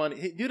has all the money.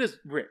 The dude is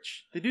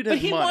rich. The dude has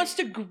money. But he wants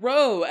to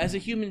grow as a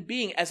human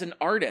being, as an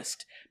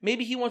artist.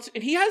 Maybe he wants...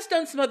 And he has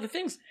done some other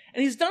things.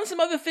 And he's done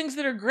some other things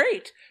that are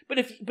great. But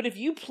if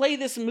you play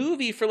this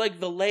movie for, like,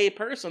 the lay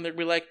person, they'd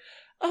be like,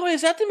 oh,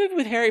 is that the movie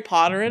with Harry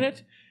Potter in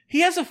it? He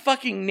has a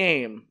fucking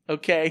name,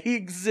 okay? He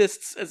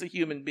exists as a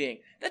human being.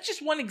 That's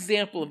just one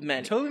example of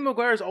many. Tobey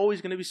Maguire is always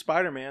going to be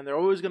Spider-Man. They're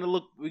always going to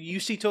look... You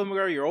see Tobey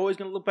Maguire, you're always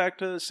going to look back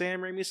to Sam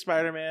Raimi's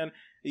Spider-Man.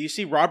 You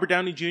see Robert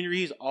Downey Jr.,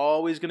 he's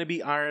always going to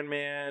be Iron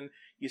Man.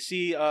 You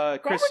see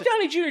Robert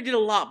Downey Jr. did a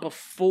lot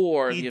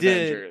before the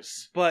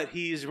Avengers. But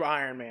he's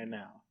Iron Man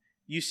now.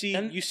 You see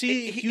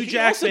Hugh Jackman... He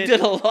also did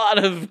a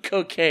lot of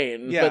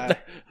cocaine. Yeah.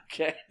 But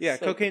okay. Yeah,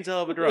 cocaine's a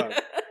hell of a drug.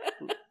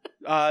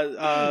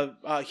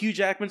 Hugh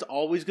Jackman's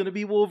always going to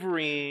be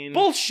Wolverine.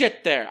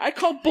 Bullshit there. I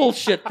call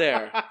bullshit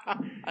there.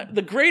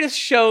 The Greatest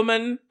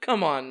Showman.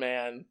 Come on,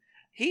 man.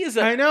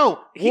 I know.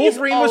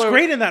 Wolverine was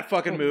great in that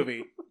fucking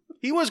movie.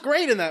 He was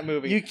great in that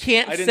movie. You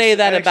can't say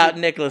that about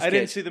Nicolas Cage. I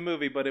didn't see the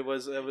movie, but it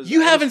was.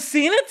 You haven't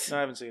seen it? No, I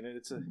haven't seen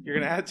it. You're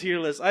gonna add it to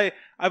your list.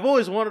 I've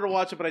always wanted to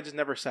watch it, but I just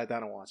never sat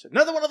down and watched it.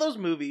 Another one of those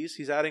movies.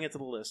 He's adding it to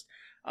the list.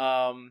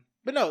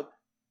 But no,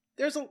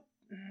 there's a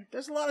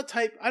lot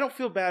of I don't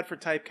feel bad for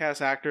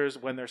typecast actors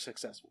when they're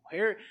successful.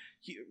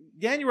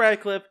 Daniel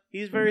Radcliffe,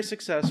 he's very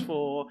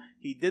successful.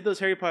 He did those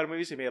Harry Potter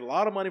movies. He made a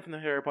lot of money from the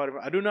Harry Potter.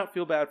 I do not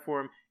feel bad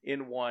for him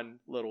in one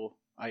little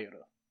iota.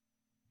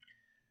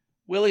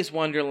 Willy's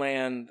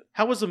Wonderland.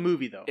 How was the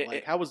movie though?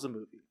 How was the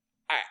movie?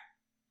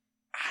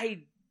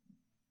 I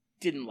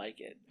didn't like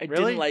it. I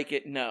really? didn't like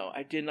it. No,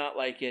 I did not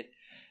like it.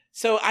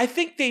 So I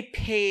think they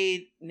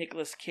paid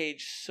Nicolas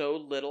Cage so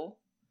little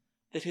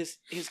that his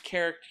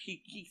character,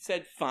 he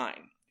said,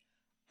 fine,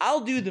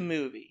 I'll do the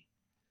movie,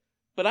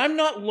 but I'm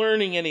not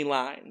learning any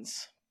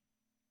lines.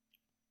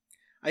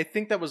 I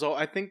think that was all.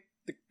 I think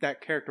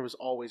that character was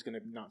always going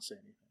to not say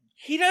anything.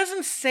 He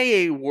doesn't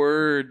say a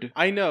word.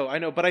 I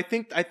know, but I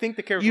think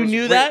the character. You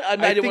knew that? I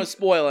didn't want to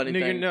spoil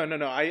anything.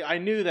 No. I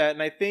knew that,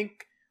 and I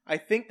think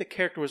the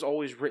character was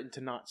always written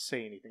to not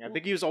say anything. I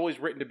think he was always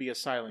written to be a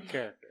silent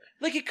character.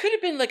 Like, it could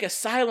have been like a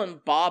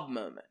Silent Bob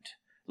moment.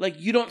 Like,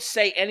 you don't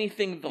say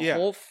anything the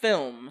whole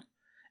film,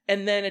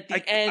 and then at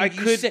the end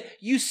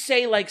you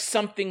say like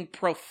something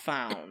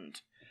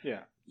profound.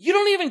 Yeah. You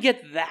don't even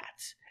get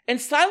that. And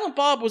Silent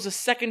Bob was a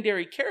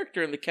secondary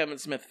character in the Kevin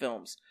Smith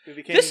films. He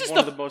became one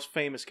of the most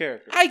famous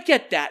characters. I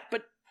get that,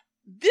 but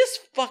this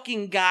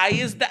fucking guy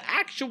is the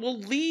actual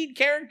lead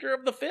character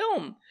of the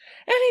film. And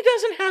he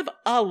doesn't have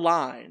a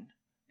line.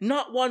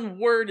 Not one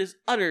word is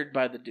uttered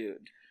by the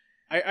dude.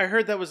 I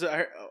heard that was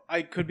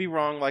I could be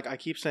wrong. Like I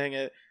keep saying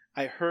it.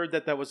 I heard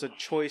that was a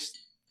choice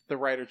the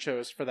writer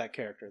chose for that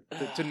character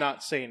to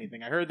not say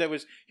anything. I heard that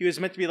he was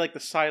meant to be like the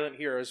silent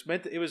hero.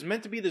 It was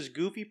meant to be this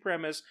goofy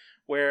premise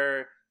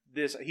where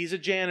he's a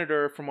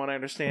janitor, from what I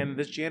understand.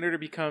 This janitor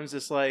becomes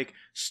this like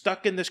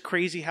stuck in this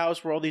crazy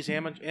house where all these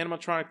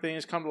animatronic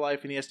things come to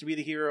life, and he has to be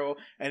the hero.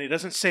 And he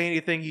doesn't say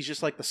anything. He's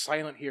just like the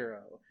silent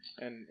hero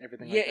and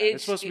everything. Yeah, like that.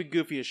 It's supposed to be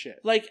goofy as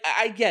shit. Like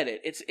I get it.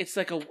 It's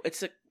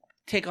a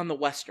take on the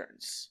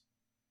westerns.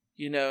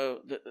 You know,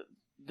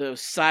 the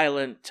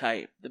silent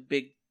type, the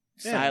big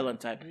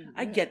silent type.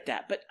 I get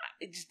that, but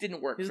it just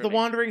didn't work. He's the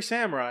wandering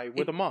samurai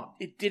with a mop.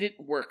 It didn't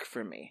work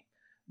for me.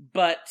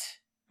 But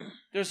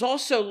there's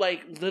also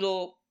like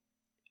little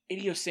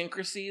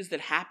idiosyncrasies that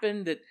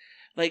happen that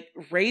like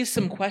raise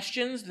some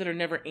questions that are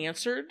never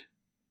answered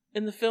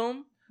in the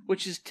film,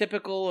 which is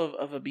typical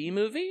of a B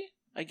movie.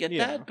 I get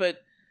that,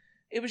 but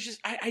it was just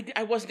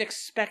I wasn't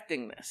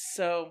expecting this,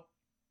 so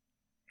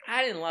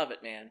I didn't love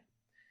it, man.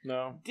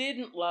 No,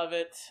 didn't love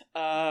it.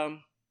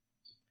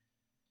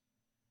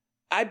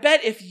 I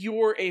bet if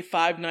you're a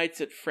Five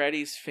Nights at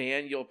Freddy's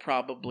fan, you'll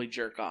probably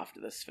jerk off to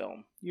this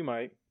film. You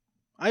might.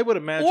 I would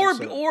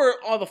imagine Or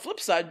on the flip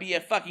side, be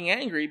fucking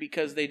angry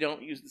because they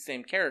don't use the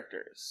same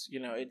characters. You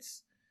know,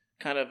 it's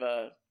kind of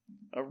a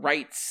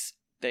rights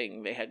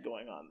thing they had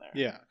going on there.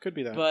 Yeah, could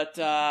be that. But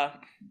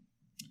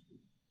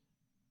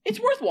it's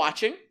worth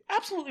watching.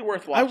 Absolutely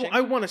worth watching.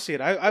 I want to see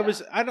it. I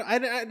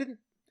didn't.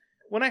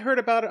 When I heard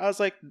about it, I was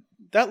like,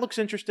 that looks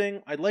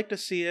interesting. I'd like to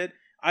see it.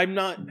 I'm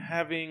not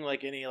having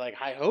like any like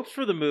high hopes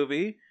for the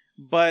movie,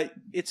 but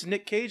it's a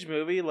Nick Cage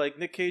movie. Like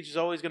Nick Cage is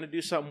always going to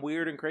do something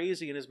weird and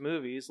crazy in his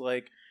movies.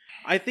 Like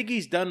I think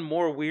he's done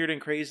more weird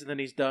and crazy than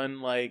he's done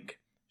like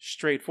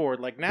straightforward.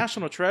 Like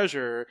National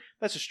Treasure,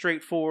 that's a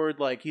straightforward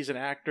like he's an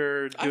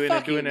actor doing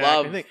an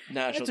acting thing.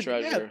 National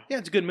Treasure. Yeah,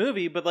 it's a good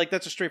movie, but like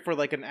that's a straightforward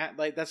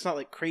like that's not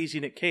like crazy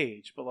Nick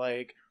Cage, but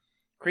like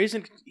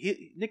crazy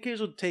Nick Cage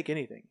will take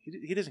anything.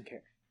 He doesn't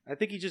care. I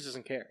think he just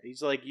doesn't care.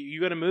 He's like, you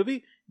got a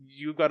movie?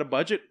 You got a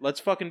budget? Let's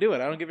fucking do it.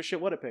 I don't give a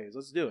shit what it pays.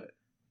 Let's do it.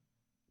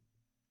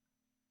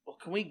 Well,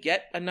 can we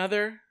get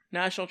another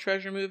National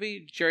Treasure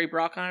movie? Jerry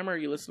Bruckheimer, are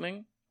you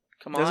listening?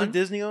 Come on. Doesn't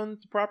Disney own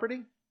the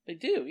property? They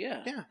do,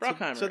 yeah. Yeah.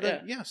 Bruckheimer,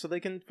 so they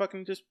can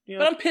fucking just, you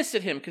know. But I'm pissed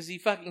at him because he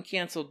fucking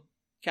canceled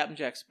Captain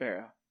Jack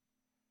Sparrow.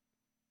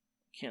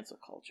 Cancel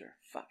culture.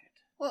 Fuck it.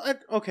 Well,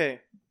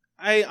 okay.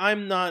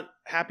 I'm not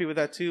happy with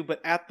that too,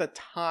 but at the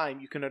time,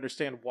 you can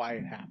understand why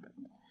it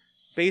happened.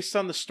 Based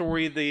on the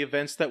story, the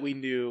events that we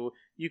knew,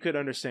 you could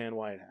understand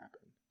why it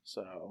happened.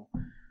 So,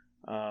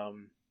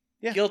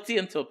 yeah. Guilty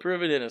until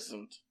proven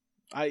innocent.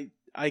 I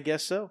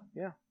guess so.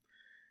 Yeah,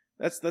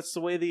 that's the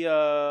way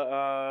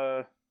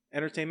the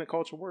entertainment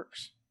culture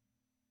works.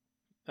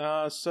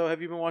 So,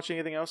 have you been watching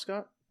anything else,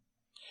 Scott?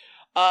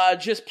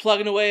 Just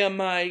plugging away on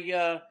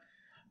my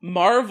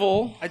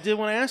Marvel. I did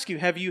want to ask you: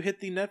 have you hit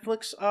the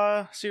Netflix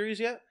series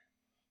yet?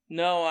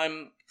 No,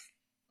 I'm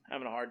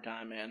having a hard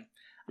time, man.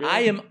 Really? I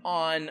am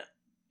on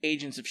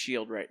Agents of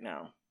S.H.I.E.L.D. right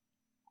now.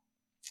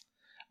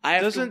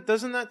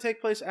 Doesn't that take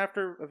place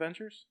after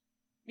Avengers?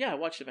 Yeah, I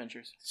watched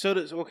Avengers. So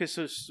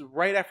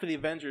right after the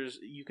Avengers,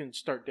 you can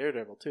start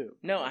Daredevil too.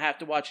 No, I have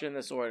to watch it in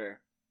this order.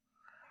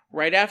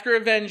 Right after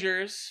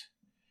Avengers.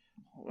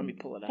 Let me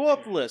pull it up. Pull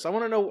up the list. I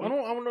want to know. I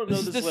want to know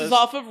this list. This is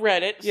off of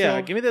Reddit. Yeah,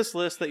 so give me this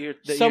list that you're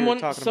talking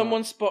about.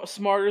 Someone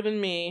smarter than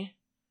me.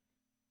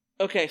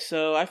 Okay,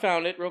 so I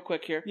found it real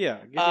quick here. Yeah,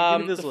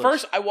 give me this list.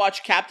 First, I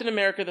watched Captain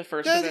America: The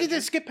First Avenger.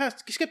 Skip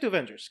to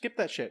Avengers. Skip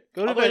that shit.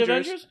 Go to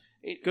Avengers.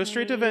 Go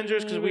straight to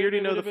Avengers because we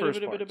already know the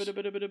first parts.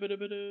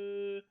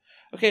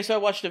 Okay, so I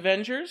watched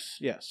Avengers.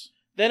 Yes.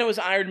 Then it was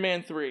Iron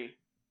Man 3.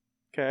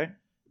 Okay.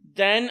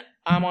 Then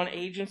I'm on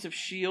Agents of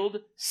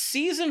S.H.I.E.L.D.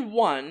 Season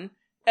 1,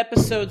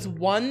 episodes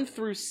 1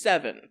 through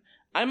 7.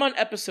 I'm on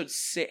episode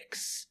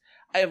 6.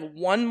 I have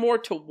one more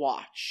to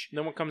watch.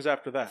 Then what comes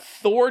after that?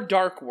 Thor: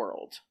 Dark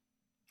World.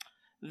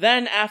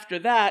 Then after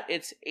that,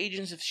 it's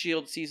Agents of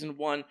S.H.I.E.L.D. Season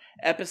 1,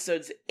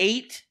 episodes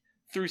 8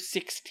 through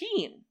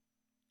 16.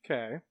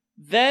 Okay.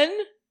 Then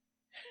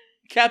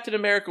Captain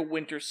America: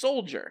 Winter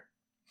Soldier.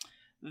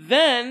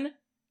 Then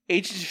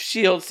Agents of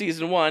S.H.I.E.L.D.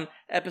 Season 1,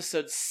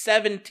 episodes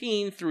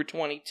 17 through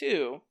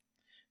 22.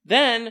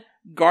 Then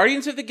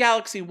Guardians of the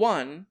Galaxy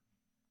 1,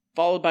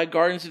 followed by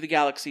Guardians of the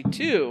Galaxy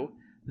 2.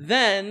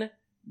 Then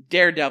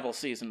Daredevil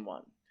Season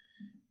 1.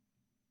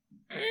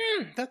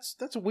 That's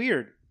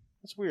weird.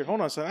 That's weird. Hold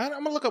on a second.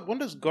 I'm gonna look up when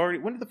did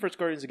the first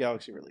Guardians of the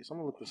Galaxy release? I'm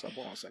gonna look this up.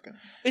 Hold on a second.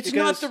 It's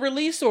not the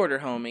release order,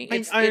 homie.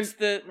 It's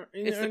the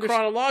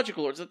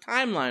chronological order. It's the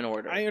timeline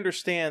order. I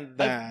understand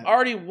that. I've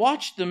already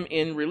watched them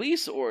in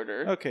release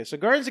order. Okay, so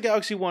Guardians of the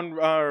Galaxy 1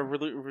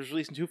 was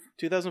released in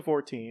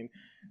 2014.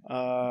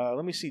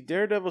 Let me see.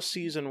 Daredevil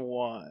Season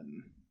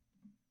 1.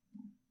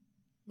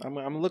 I'm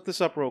gonna look this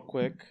up real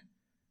quick.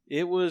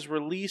 It was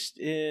released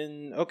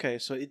in... Okay,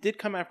 so it did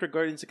come after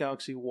Guardians of the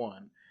Galaxy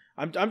 1.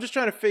 I'm just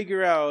trying to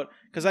figure out,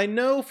 because I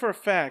know for a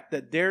fact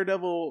that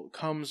Daredevil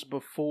comes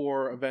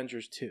before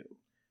Avengers 2.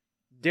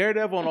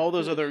 Daredevil and all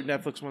those other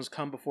Netflix ones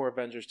come before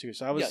Avengers 2.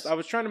 So I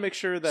was trying to make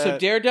sure that... So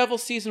Daredevil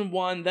Season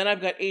 1, then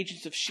I've got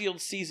Agents of S.H.I.E.L.D.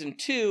 Season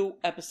 2,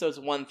 Episodes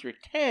 1 through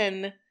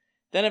 10.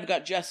 Then I've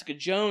got Jessica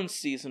Jones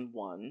Season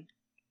 1,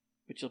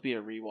 which will be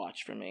a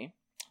rewatch for me.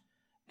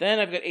 Then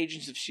I've got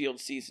Agents of S.H.I.E.L.D.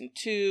 Season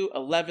 2,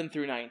 11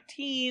 through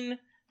 19.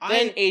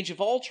 Then Age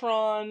of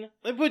Ultron.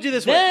 Let me put you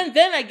this way.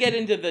 Then I get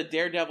into the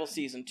Daredevil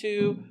Season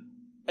 2.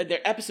 Their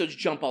episodes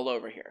jump all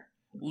over here.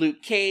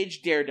 Luke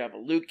Cage,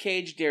 Daredevil. Luke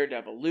Cage,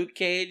 Daredevil. Luke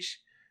Cage.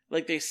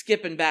 Like, they're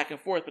skipping back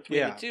and forth between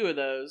the two of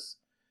those.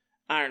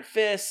 Iron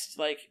Fist,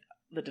 like,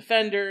 the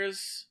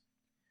Defenders.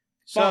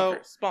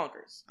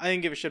 Bonkers. I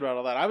didn't give a shit about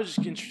all that. I was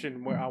just interested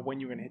in when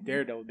you were going to hit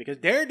Daredevil, because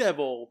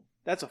Daredevil,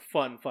 that's a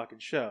fun fucking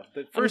show.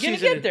 The first I'm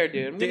gonna get there,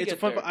 dude. It's a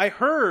fun. I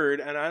heard,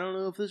 and I don't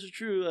know if this is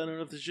true. I don't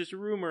know if this is just a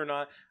rumor or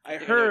not. I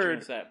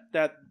heard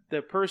that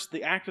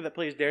the actor that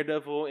plays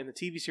Daredevil in the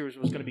TV series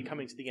was going to be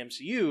coming to the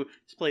MCU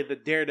to play the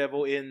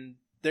Daredevil in.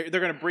 They're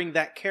going to bring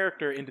that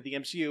character into the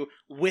MCU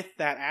with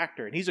that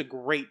actor, and he's a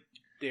great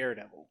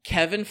Daredevil.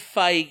 Kevin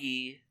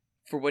Feige,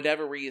 for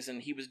whatever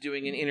reason, he was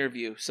doing an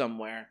interview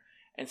somewhere,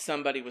 and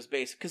somebody was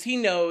because he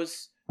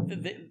knows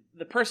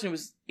the person who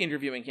was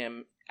interviewing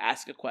him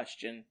asked a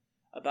question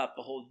about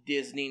the whole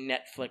Disney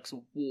Netflix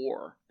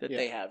war that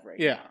they have right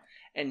now,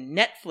 and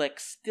Netflix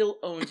still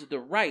owns the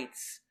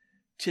rights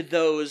to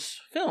those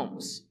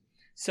films.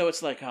 So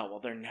it's like, oh, well,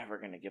 they're never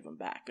going to give them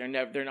back. They're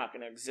not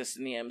going to exist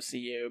in the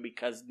MCU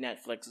because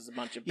Netflix is a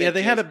bunch of bitches. Yeah,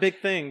 they had a big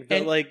thing.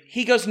 And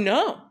he goes,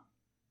 no.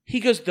 He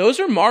goes, those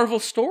are Marvel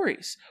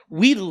stories.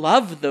 We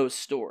love those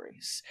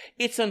stories.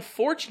 It's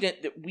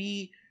unfortunate that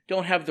we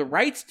don't have the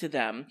rights to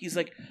them. He's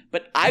like,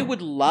 but I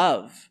would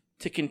love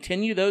to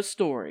continue those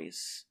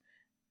stories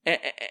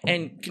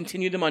and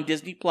continue them on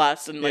Disney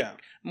Plus and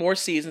more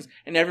seasons.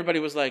 And everybody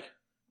was like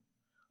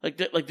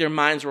their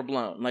minds were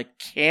blown. Like,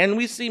 can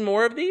we see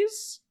more of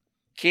these?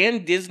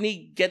 Can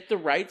Disney get the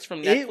rights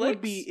from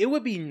Netflix? It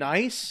would be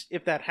nice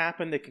if that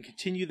happened. They can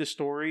continue the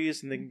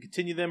stories and they can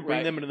continue them,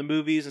 bring them into the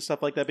movies and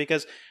stuff like that.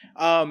 Because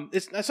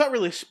it's not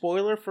really a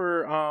spoiler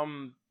for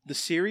the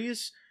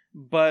series,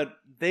 but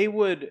they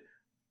would.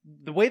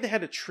 The way they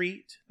had to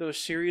treat those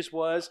series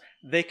was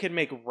they could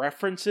make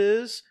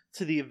references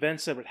to the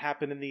events that would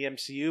happen in the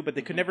MCU, but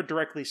they could never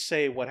directly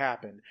say what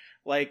happened.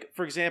 Like,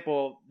 for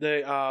example,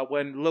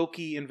 when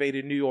Loki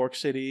invaded New York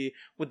City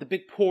with the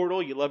big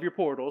portal, you love your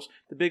portals.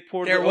 The big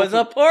portal. There was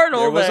a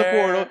portal. There was a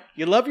portal.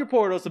 You love your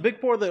portals. The big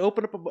portal that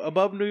opened up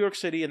above New York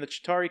City, and the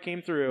Chitauri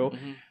came through.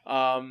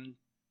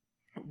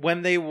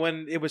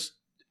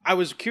 I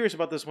was curious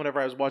about this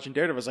whenever I was watching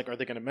Daredevil. I was like, are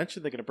they going to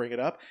mention it? They're going to bring it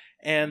up?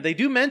 And they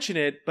do mention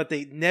it, but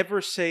they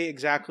never say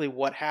exactly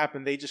what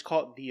happened. They just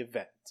call it the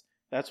event.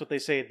 That's what they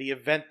say, the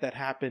event that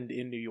happened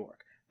in New York.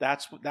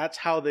 That's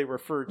how they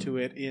refer to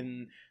it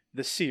in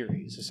the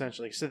series,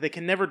 essentially. So they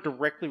can never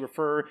directly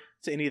refer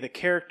to any of the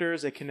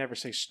characters. They can never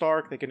say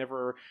Stark. They can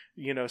never,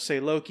 say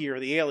Loki or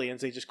the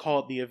aliens. They just call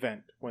it the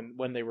event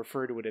when they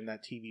refer to it in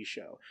that TV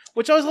show.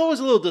 Which I was always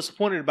a little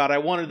disappointed about. I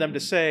wanted them to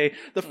say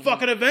the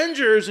fucking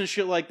Avengers and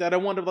shit like that. I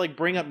wanted to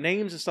bring up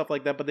names and stuff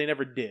like that, but they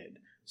never did.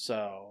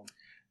 So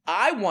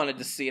I wanted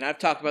to see, and I've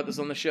talked about this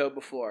on the show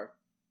before,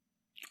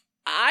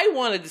 I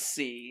wanted to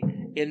see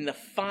in the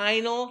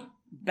final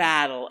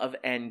battle of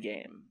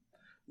Endgame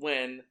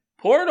when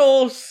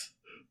portals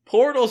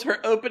are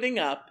opening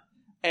up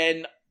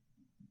and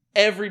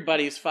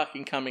everybody's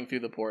fucking coming through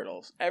the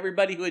portals.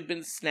 Everybody who had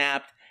been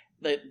snapped,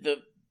 the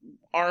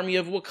army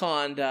of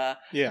Wakanda,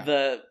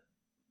 the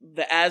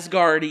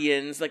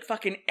Asgardians, like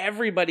fucking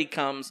everybody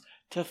comes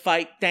to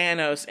fight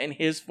Thanos and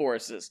his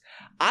forces.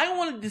 I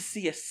wanted to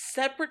see a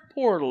separate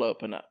portal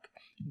open up.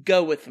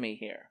 Go with me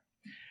here.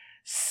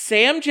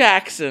 Sam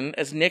Jackson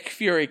as Nick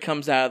Fury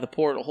comes out of the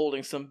portal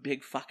holding some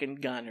big fucking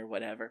gun or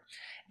whatever.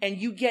 And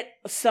you get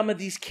some of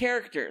these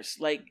characters,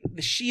 like the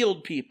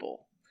S.H.I.E.L.D.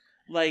 people.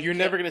 Like, you're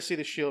never going to see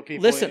the S.H.I.E.L.D.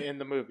 people in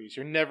the movies.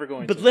 You're never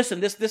going to. But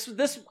listen,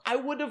 this I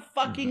would have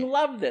fucking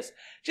loved this.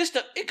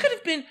 It could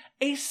have been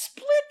a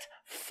split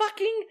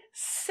fucking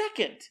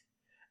second.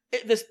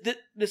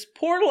 This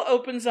portal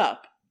opens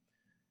up.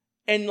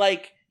 And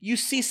you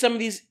see some of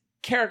these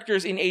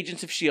characters in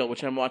Agents of S.H.I.E.L.D.,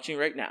 which I'm watching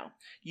right now.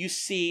 You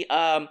see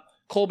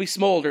Colby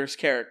Smolder's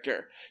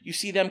character. You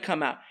see them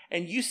come out.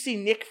 And you see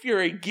Nick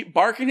Fury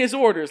barking his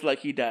orders like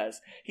he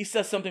does. He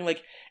says something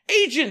like,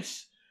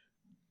 "Agents,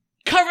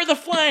 cover the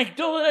flank.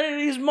 Don't let any of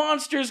these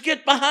monsters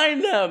get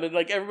behind them." And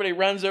everybody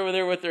runs over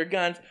there with their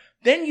guns.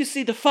 Then you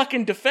see the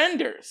fucking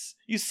Defenders.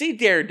 You see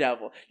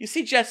Daredevil. You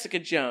see Jessica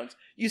Jones.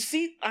 You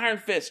see Iron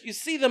Fist. You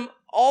see them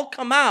all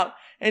come out.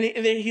 And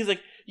he's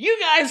like, "You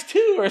guys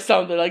too," or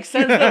something.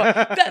 Sends them out.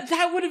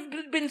 That would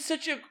have been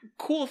such a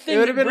cool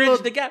thing to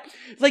bridge the gap.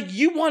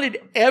 You wanted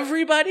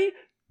everybody.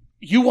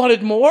 You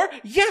wanted more?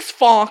 Yes,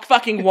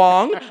 fucking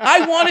Wong.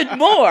 I wanted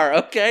more,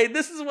 okay?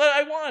 This is what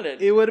I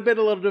wanted. It would have been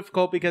a little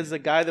difficult because the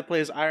guy that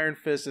plays Iron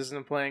Fist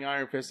isn't playing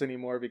Iron Fist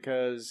anymore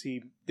because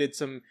he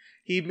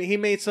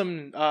made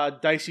some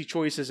dicey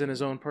choices in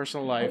his own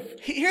personal life.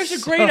 Here's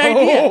a great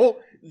idea.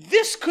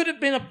 This could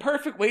have been a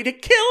perfect way to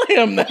kill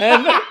him,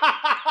 then.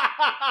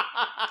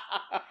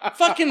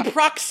 fucking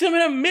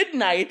Proxima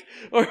Midnight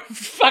or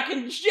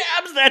fucking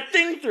jabs that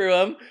thing through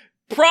him.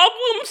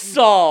 Problem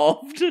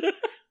solved.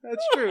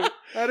 That's true.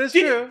 That is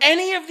Did true.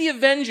 any of the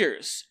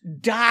Avengers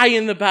die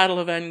in the Battle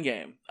of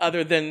Endgame,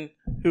 other than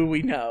who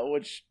we know,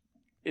 which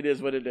it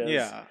is what it is?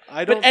 Yeah,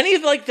 I don't. But any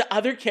of like the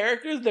other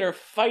characters that are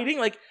fighting,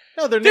 like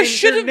No, there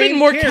should have been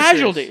more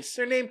casualties.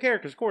 They're named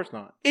characters, of course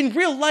not. In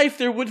real life,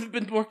 there would have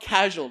been more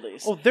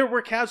casualties. Oh, there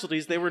were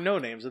casualties. They were no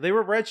names. They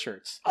were red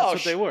shirts. That's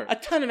what they were. A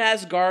ton of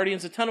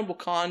Asgardians, a ton of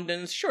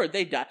Wakandans. Sure,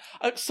 they died.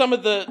 Some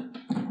of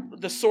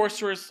the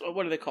sorcerers.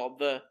 What are they called?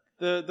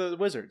 The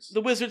wizards.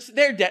 The wizards.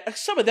 They're dead.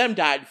 Some of them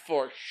died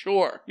for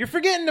sure. You're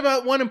forgetting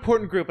about one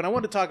important group, and I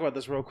want to talk about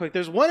this real quick.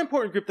 There's one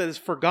important group that is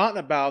forgotten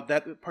about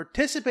that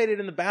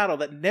participated in the battle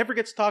that never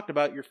gets talked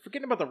about. You're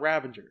forgetting about the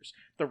Ravagers.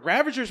 The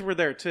Ravagers were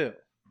there too.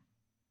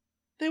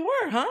 They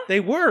were, huh? They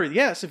were,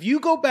 yes. If you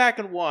go back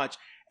and watch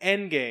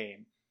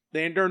Endgame,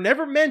 they're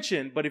never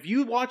mentioned, but if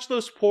you watch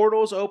those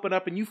portals open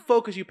up and you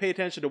focus, you pay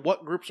attention to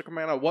what groups are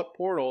coming out of what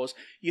portals,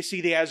 you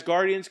see the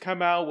Asgardians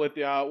come out with,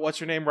 what's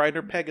her name,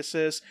 Rider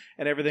Pegasus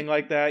and everything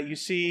like that. You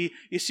see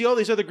all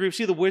these other groups,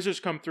 see the wizards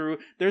come through.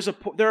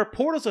 There are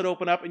portals that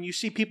open up and you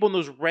see people in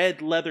those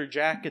red leather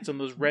jackets and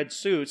those red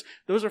suits.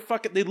 Those are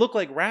they look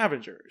like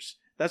Ravagers.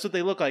 That's what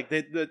they look like.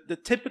 The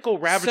typical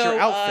Ravager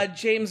outfit.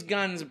 James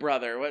Gunn's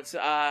brother,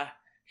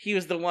 he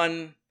was the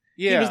one.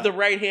 Yeah. He was the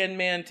right-hand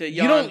man to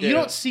Yondu. You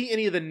don't see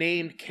any of the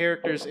named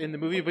characters in the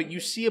movie, but you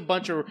see a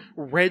bunch of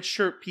red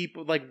shirt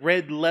people, like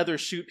red leather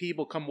suit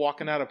people come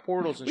walking out of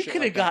portals and shit. We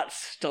could have got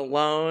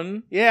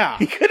Stallone. Yeah.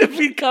 He could have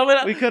been coming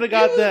up. We could have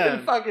got them.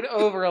 Been fucking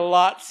over a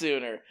lot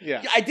sooner.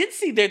 Yeah. I did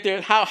see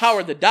that how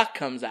Howard the Duck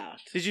comes out.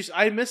 Did you?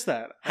 I missed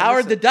that.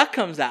 Howard the Duck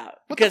comes out.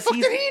 What the fuck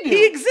did he do?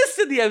 He exists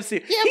in the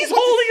MCU. Yeah, he's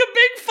holding a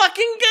big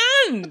fucking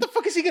gun. What the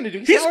fuck is he going to do?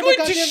 He's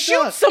going to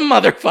shoot some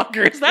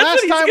motherfuckers. That's what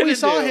he's Last time we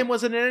saw him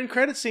was in an end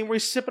credit scene where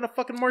he's sipping a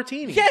fucking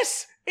martini.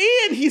 Yes,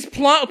 and he's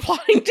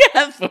plotting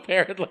death,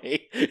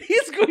 apparently.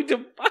 He's going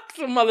to fuck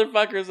some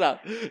motherfuckers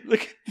up.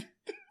 Look.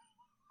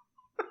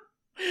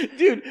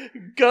 Dude,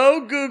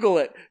 go Google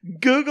it.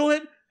 Google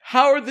it.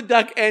 Howard the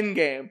Duck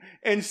Endgame,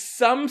 and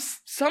some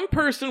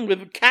person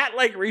with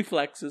cat-like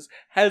reflexes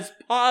has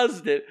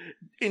paused it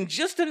in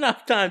just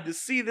enough time to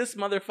see this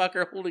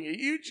motherfucker holding a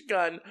huge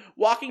gun,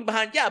 walking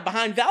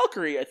behind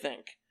Valkyrie, I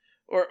think,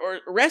 or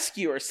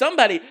Rescue, or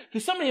somebody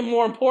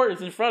more important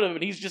is in front of him,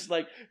 and he's just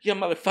like, yeah,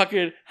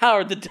 motherfucker,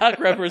 Howard the Duck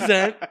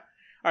represent.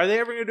 Are they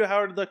ever going to do a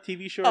Howard the Duck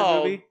TV show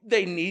or movie?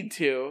 They need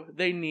to.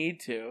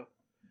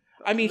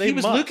 I mean, he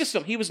was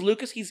Lucasfilm. He was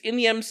Lucas. He's in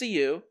the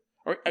MCU,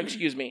 or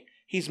excuse me.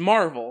 He's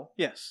Marvel.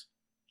 Yes.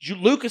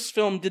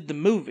 Lucasfilm did the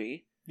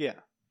movie. Yeah.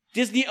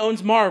 Disney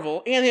owns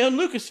Marvel, and they own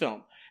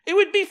Lucasfilm. It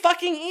would be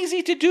fucking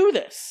easy to do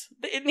this.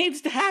 It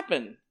needs to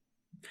happen.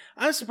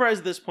 I'm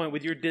surprised at this point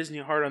with your Disney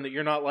heart on that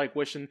you're not like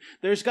wishing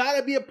there's got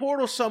to be a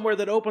portal somewhere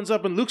that opens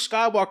up and Luke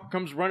Skywalker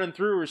comes running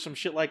through or some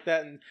shit like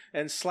that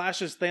and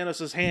slashes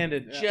Thanos' hand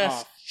and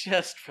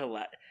Just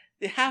relax.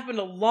 It happened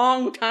a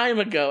long time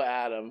ago,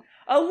 Adam.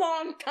 A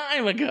long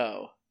time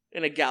ago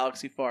in a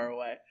galaxy far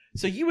away.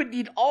 So you would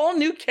need all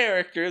new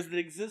characters that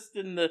exist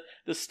in the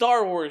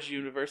Star Wars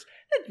universe.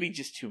 That'd be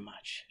just too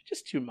much.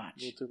 Just too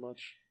much. A little too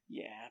much.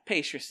 Yeah,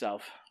 pace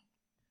yourself.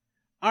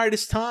 All right,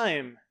 it's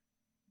time.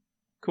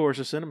 Course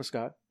of Cinema,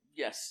 Scott.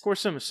 Yes. Course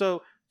of Cinema.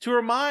 So, to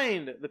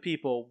remind the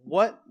people,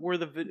 what were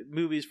the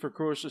movies for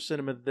Course of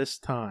Cinema this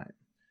time?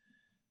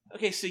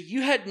 Okay, so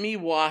you had me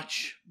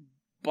watch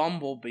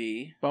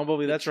Bumblebee.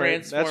 That's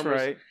right. That's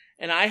right.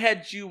 And I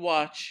had you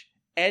watch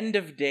End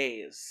of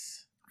Days.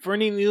 For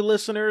any new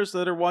listeners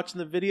that are watching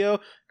the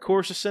video,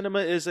 Course of Cinema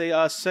is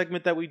a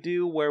segment that we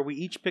do where we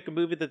each pick a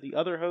movie that the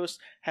other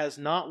host has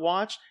not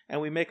watched, and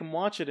we make them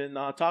watch it and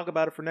talk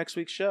about it for next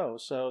week's show.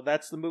 So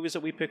that's the movies that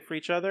we pick for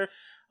each other.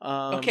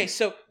 Okay,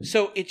 so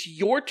it's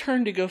your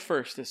turn to go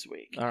first this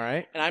week. All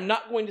right. And I'm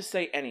not going to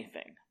say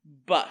anything,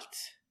 but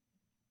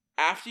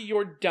after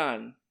you're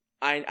done,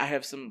 I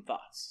have some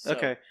thoughts. So.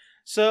 Okay.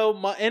 So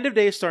my End of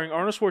Days starring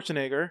Arnold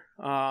Schwarzenegger.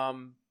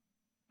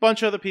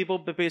 Bunch of other people,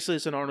 but basically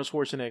it's an Arnold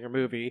Schwarzenegger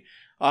movie.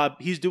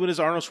 He's doing his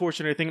Arnold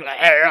Schwarzenegger thing, like,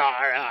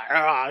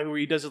 where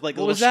he does it like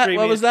a little screaming.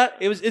 What was that?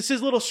 It's his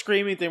little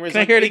screaming thing. Where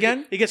Can I hear it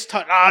again? He gets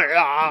tossed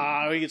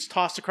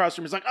across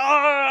the room. He's like,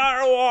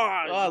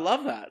 oh, I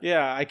love that.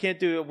 Yeah, I can't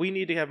do it. We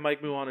need to have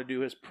Mike Muana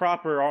do his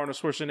proper Arnold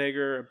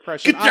Schwarzenegger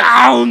impression. Get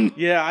down!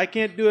 Yeah, I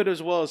can't do it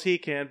as well as he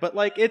can, but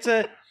like it's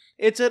an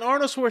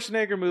Arnold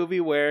Schwarzenegger movie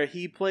where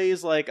he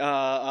plays like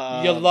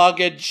your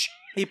luggage.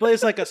 He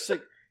plays like a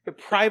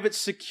private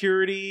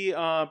security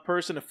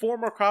person, a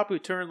former cop who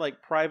turned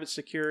like private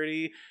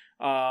security,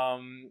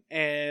 and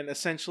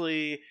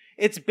essentially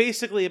it's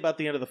basically about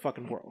the end of the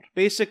fucking world.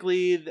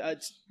 Basically,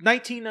 it's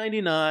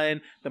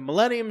 1999, the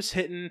millennium's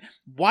hitting,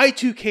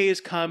 Y2K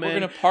is coming, we're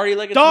gonna party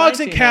like it's dogs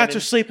and cats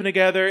are sleeping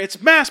together,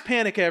 it's mass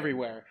panic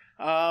everywhere.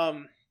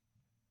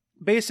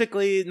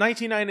 basically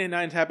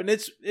 1999 happened.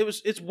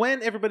 It's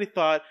when everybody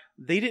thought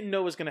they didn't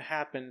know what was going to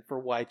happen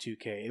for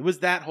Y2K. It was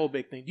that whole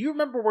big thing. Do you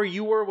remember where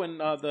you were when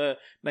the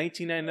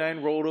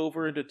 1999 rolled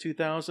over into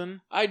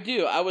 2000? I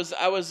do. I was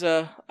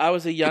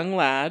a young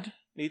lad.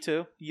 Me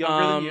too.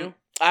 Younger than you.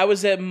 I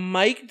was at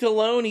Mike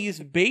Deloney's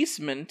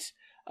basement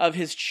of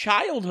his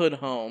childhood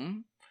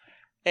home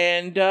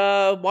and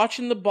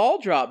watching the ball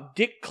drop.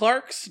 Dick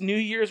Clark's New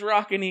Year's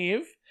Rockin'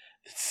 Eve.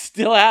 It's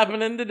still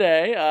happening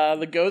today.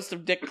 The ghost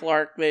of Dick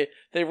Clark.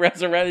 They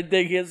resurrected,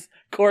 dig his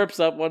corpse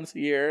up once a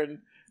year, and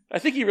I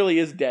think he really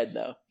is dead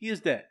though. He is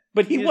dead.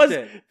 But he was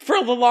dead.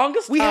 For the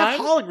longest time. We have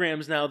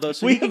holograms now though,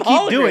 so we can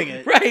keep doing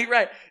it.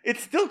 Right.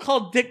 It's still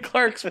called Dick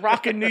Clark's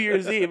Rockin' New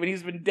Year's Eve, and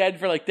he's been dead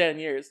for like 10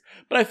 years.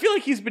 But I feel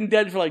like he's been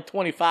dead for like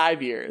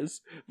 25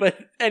 years. But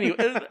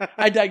anyway,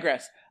 I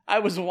digress. I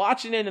was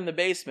watching it in the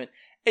basement,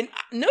 and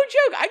no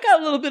joke, I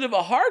got a little bit of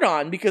a hard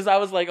on because I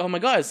was like, "Oh my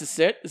god, is this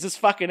it? Is this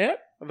fucking it?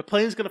 Are the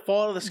plane's gonna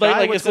fall out of the sky?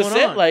 Like What's is this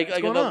going it?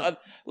 on?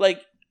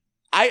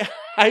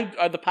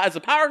 Is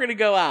the power gonna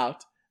go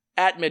out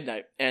at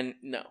midnight?" And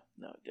no,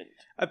 it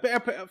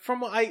didn't.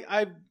 From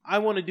I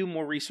want to do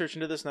more research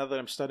into this now that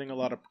I'm studying a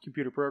lot of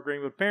computer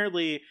programming. But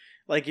apparently,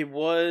 like it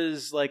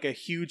was like a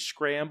huge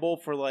scramble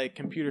for like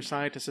computer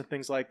scientists and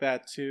things like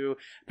that too.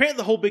 Apparently,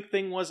 the whole big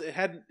thing was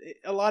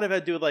a lot of it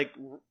had to do with like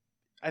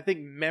I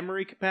think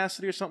memory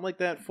capacity or something like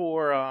that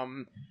for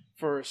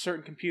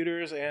certain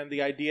computers, and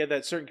the idea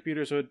that certain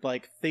computers would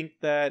like think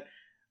that.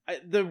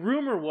 The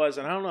rumor was,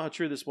 and I don't know how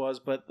true this was,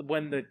 but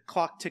when the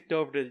clock ticked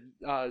over to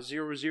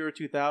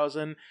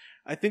 002000,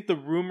 I think the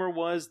rumor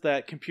was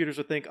that computers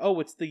would think, oh,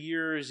 it's the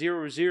year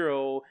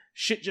 00,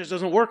 shit just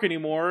doesn't work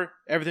anymore,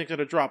 everything's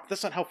gonna drop.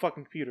 That's not how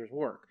fucking computers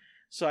work.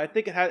 So I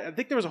think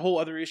there was a whole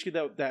other issue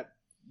that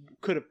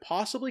could have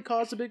possibly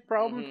caused a big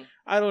problem. Mm-hmm.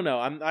 I don't know.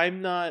 I've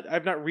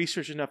not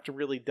researched enough to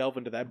really delve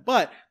into that.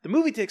 But the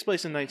movie takes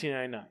place in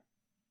 1999.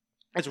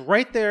 It's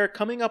right there,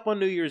 coming up on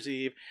New Year's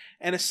Eve,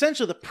 and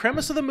essentially the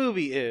premise of the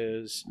movie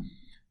is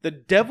the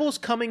devil's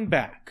coming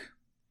back.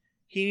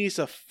 He needs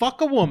to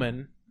fuck a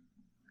woman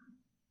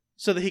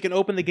so that he can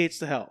open the gates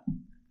to hell.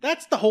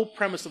 That's the whole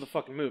premise of the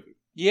fucking movie.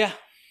 Yeah.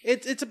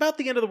 It's about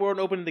the end of the world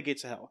and opening the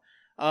gates to hell.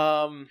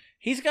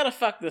 He's got to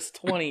fuck this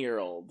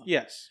 20-year-old.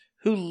 Yes.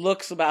 Who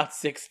looks about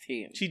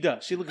 16. She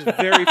does. She looks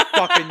very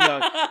fucking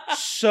young.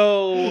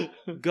 So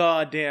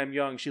goddamn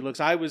young she looks.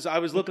 I was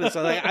looking at this.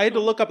 I had to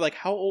look up like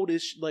how old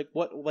is she?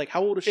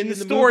 How old is she in the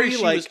story? Movie?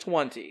 She was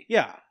 20.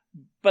 Yeah,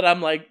 but I'm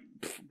like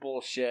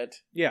bullshit.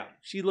 Yeah,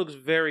 she looks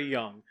very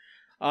young.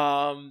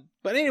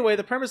 But anyway,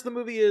 the premise of the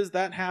movie is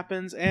that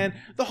happens, and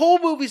the whole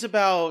movie's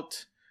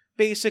about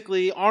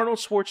basically Arnold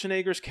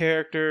Schwarzenegger's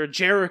character,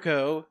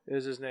 Jericho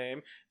is his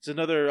name. It's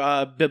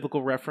another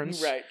biblical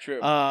reference. Right, true.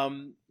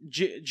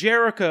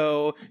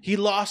 Jericho, he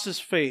lost his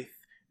faith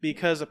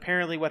because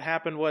apparently what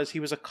happened was he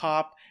was a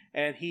cop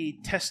and he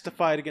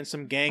testified against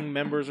some gang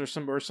members or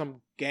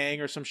some gang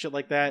or some shit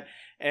like that,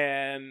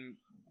 and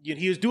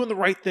he was doing the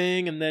right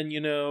thing, and then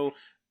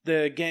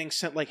the gang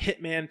sent like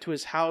hitman to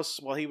his house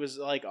while he was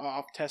like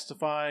off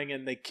testifying,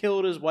 and they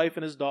killed his wife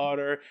and his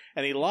daughter,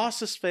 and he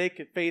lost his faith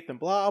and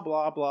blah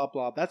blah blah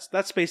blah. That's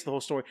basically the whole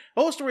story.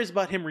 The whole story is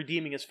about him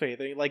redeeming his faith,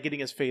 like getting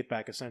his faith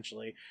back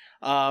essentially.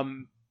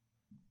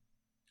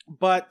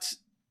 But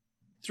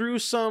through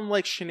some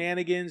like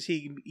shenanigans,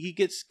 he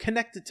gets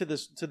connected to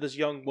this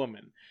young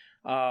woman,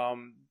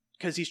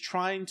 because he's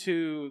trying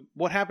to.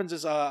 What happens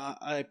is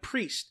a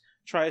priest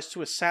tries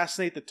to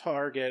assassinate the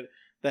target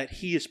that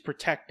he is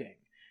protecting.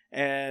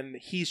 And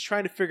he's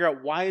trying to figure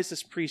out, why is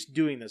this priest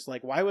doing this?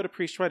 Like, why would a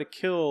priest try to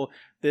kill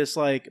this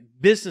like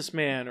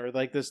businessman or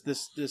like this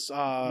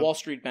Wall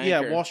Street banker?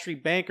 Yeah, Wall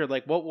Street banker.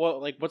 Like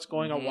what's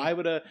going on? Why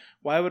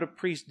would a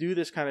priest do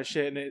this kind of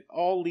shit? And it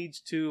all leads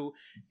to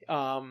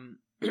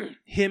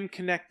him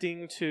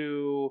connecting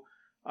to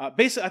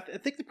basically. I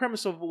think the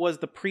premise of it was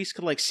the priest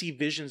could like see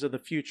visions of the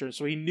future,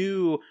 so he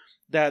knew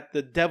that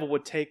the devil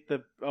would take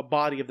the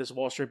body of this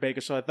Wall Street banker.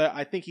 So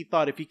I think he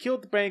thought if he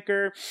killed the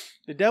banker,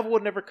 the devil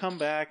would never come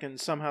back, and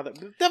somehow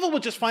the devil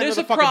would just find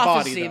another fucking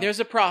body. There's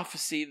a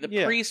prophecy.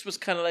 The priest was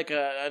kind of like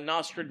a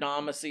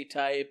Nostradamus-y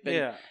type,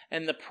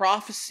 and the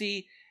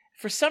prophecy,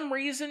 for some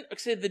reason,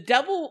 the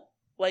devil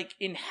like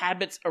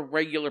inhabits a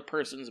regular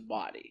person's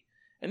body.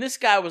 And this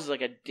guy was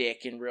like a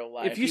dick in real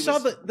life. If you saw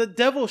the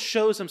devil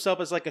shows himself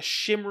as like a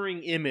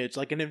shimmering image,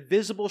 like an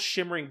invisible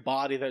shimmering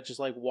body that just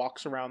like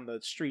walks around the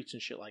streets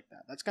and shit like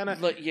that. That's kind of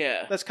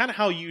That's kind of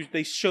how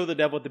they show the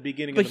devil at the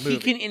beginning of the movie.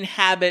 But he can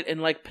inhabit and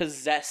like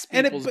possess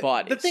people's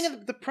bodies.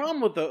 The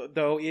problem with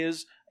though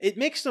is it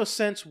makes no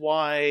sense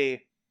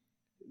why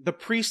the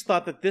priest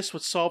thought that this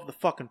would solve the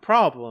fucking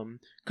problem,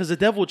 because the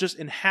devil would just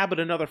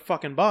inhabit another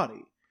fucking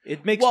body.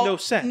 It makes no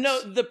sense.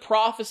 No, the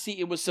prophecy,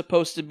 it was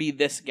supposed to be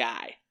this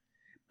guy.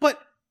 But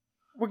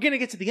we're going to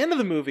get to the end of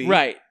the movie.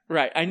 Right.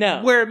 I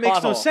know. Where it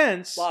makes no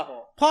sense.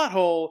 Plot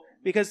hole.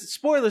 Because,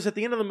 spoilers, at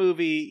the end of the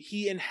movie,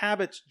 he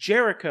inhabits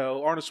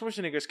Jericho, Arnold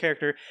Schwarzenegger's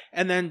character,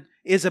 and then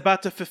is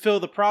about to fulfill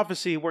the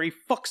prophecy where he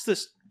fucks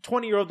this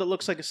 20-year-old that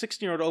looks like a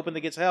 16-year-old to open the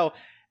gates of hell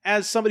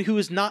as somebody who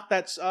is not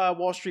that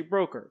Wall Street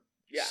broker.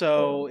 Yeah.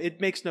 So it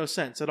makes no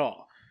sense at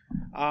all.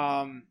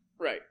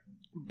 Right.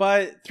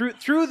 But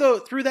through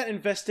that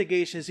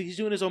investigation, as he's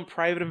doing his own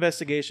private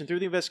investigation, through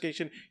the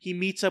investigation, he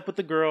meets up with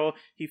the girl.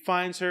 He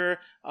finds her.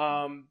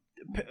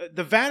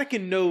 The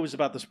Vatican knows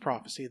about this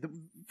prophecy.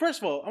 First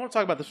of all, I want to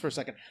talk about this for a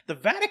second. The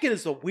Vatican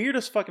is the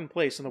weirdest fucking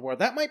place in the world.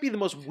 That might be the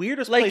most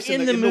weirdest place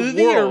in the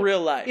movie world. or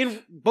real life.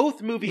 In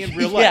both movie and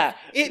real life. Yeah.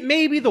 It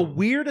may be the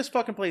weirdest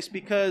fucking place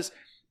because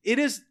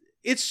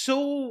it's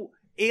so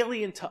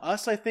alien to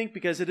us, I think,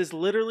 because it is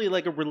literally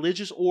like a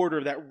religious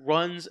order that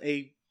runs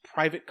a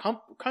private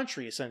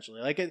country,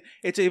 essentially. Like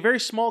it's a very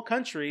small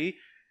country,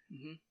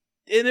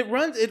 and it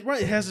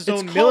has its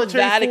own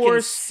military Vatican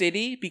force.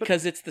 City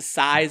because it's the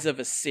size of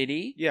a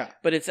city. Yeah,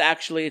 but it's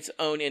actually its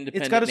own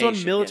independent. It's got its nation.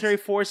 own military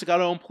force. It's got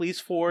its own police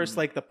force.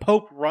 Like the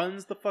Pope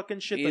runs the fucking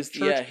shit. The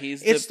church.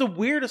 It's the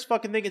weirdest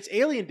fucking thing. It's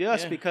alien to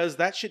us because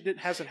that shit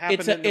hasn't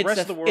happened in the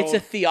rest of the world. It's a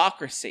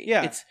theocracy.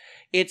 Yeah,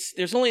 it's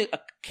there's only a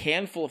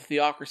handful of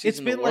theocracies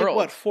in the world. It's been like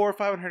what 400 or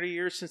 500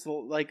 years since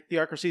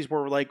theocracies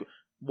were like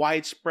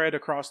widespread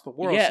across the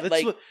world. Yeah,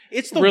 so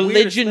it's the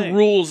religion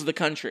rules the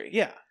country.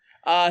 Yeah.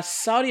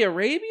 Saudi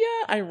Arabia,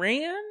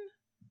 Iran.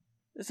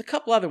 There's a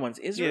couple other ones.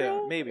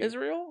 Israel, maybe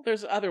Israel.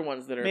 There's other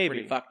ones that are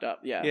pretty fucked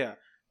up. Yeah, yeah.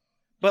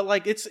 But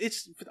like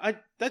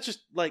that just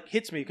like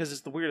hits me because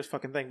it's the weirdest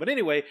fucking thing. But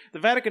anyway, the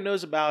Vatican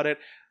knows about it.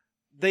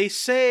 They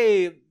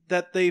say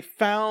that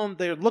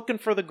they're looking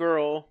for the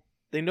girl.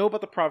 They know about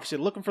the prophecy.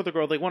 They're looking for the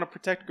girl. They want to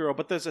protect the girl.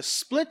 But there's a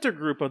splinter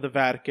group of the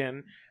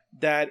Vatican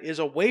that is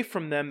away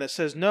from them that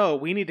says, no,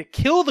 we need to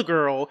kill the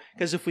girl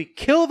because if we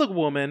kill the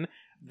woman,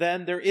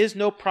 then there is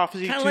no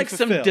prophecy to fulfill. Kind of like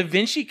some Da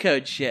Vinci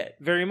Code shit.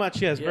 Very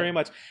much, yes, very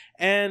much.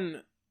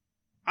 And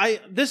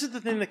this is the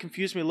thing that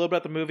confused me a little bit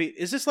about the movie.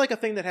 Is this like a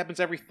thing that happens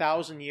every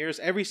 1,000 years?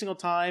 Every single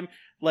time,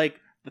 like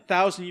the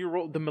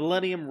 1,000-year, the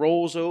millennium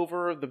rolls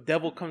over, the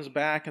devil comes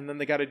back, and then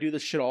they got to do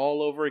this shit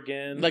all over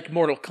again? Like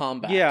Mortal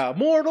Kombat. Yeah,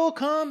 Mortal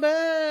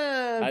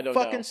Kombat! I don't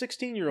fucking know.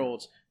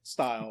 16-year-olds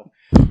style.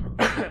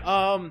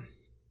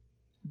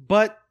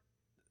 But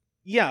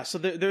yeah, so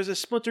there's a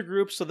splinter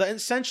group. So that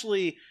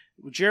essentially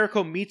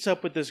Jericho meets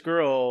up with this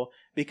girl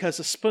because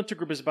the splinter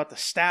group is about to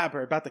stab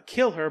her, about to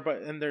kill her,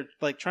 and they're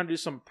like trying to do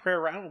some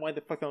prayer. I don't know why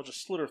the fuck they'll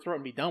just slit her throat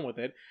and be done with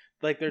it.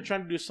 Like they're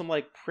trying to do some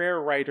like prayer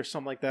rite or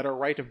something like that, or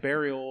rite of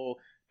burial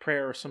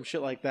prayer or some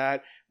shit like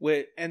that.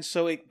 And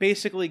so it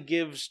basically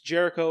gives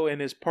Jericho and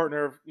his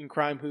partner in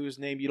crime, whose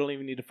name you don't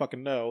even need to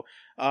fucking know,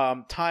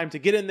 time to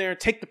get in there,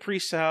 take the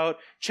priests out,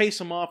 chase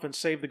them off, and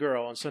save the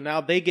girl. And so now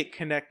they get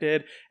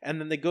connected,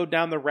 and then they go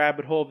down the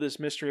rabbit hole of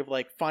this mystery of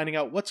like finding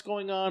out what's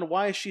going on,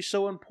 why is she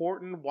so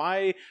important,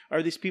 why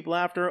are these people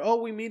after her? Oh,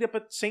 we meet up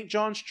at St.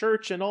 John's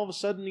Church, and all of a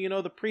sudden,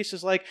 the priest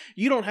is like,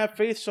 you don't have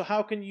faith, so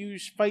how can you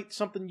fight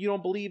something you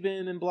don't believe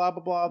in, and blah,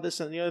 blah, blah, this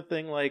and the other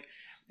thing. Like,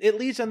 it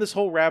leads on this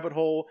whole rabbit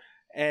hole,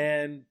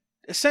 and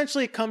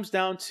essentially it comes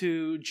down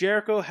to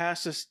Jericho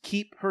has to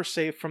keep her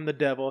safe from the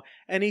devil,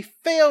 and he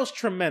fails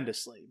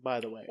tremendously, by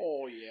the way.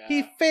 Oh, yeah.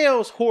 He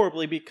fails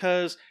horribly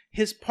because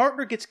his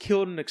partner gets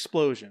killed in an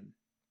explosion.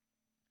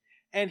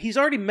 And he's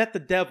already met the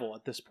devil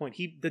at this point.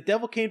 The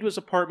devil came to his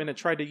apartment and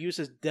tried to use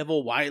his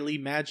devil wily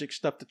magic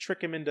stuff to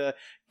trick him into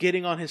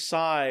getting on his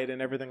side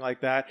and everything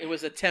like that. It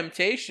was a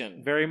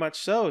temptation. Very much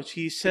so.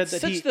 He said it's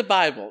such the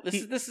Bible.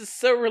 This is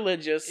so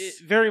religious.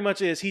 It very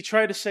much is. He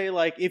tried to say,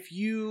 like, if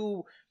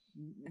you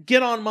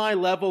get on my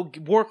level,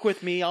 work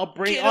with me, on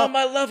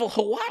my level.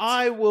 What?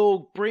 I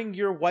will bring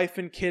your wife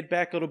and kid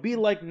back. It'll be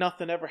like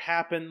nothing ever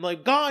happened.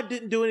 Like, God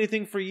didn't do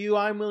anything for you.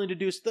 I'm willing to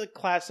do the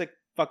classic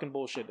fucking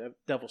bullshit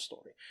devil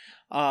story.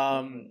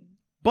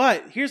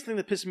 But here's the thing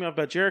that pisses me off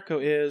about Jericho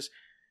is,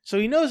 so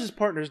he knows his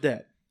partner's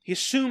dead. He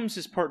assumes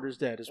his partner's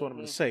dead, is what I'm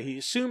going to say. He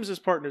assumes his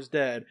partner's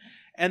dead.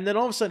 And then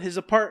all of a sudden, his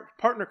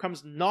partner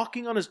comes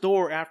knocking on his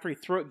door after he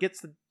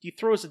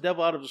throws the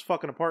devil out of his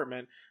fucking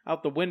apartment,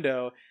 out the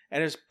window.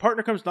 And his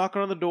partner comes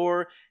knocking on the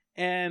door,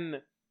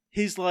 and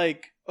he's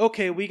like,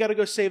 okay, we got to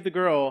go save the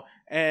girl.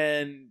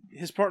 And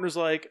his partner's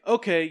like,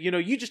 okay,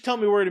 you just tell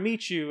me where to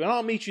meet you, and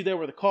I'll meet you there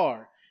with a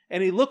car.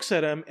 And he looks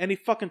at him, and he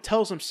fucking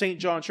tells him St.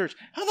 John Church.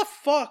 How the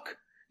fuck?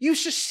 You've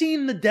just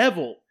seen the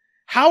devil.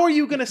 How are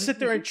you going to sit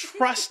there and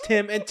trust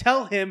him and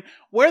tell him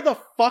where the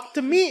fuck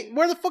to meet,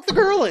 where the fuck the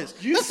girl is?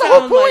 That's the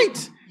whole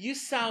point. You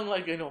sound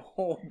like an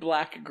old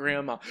black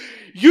grandma.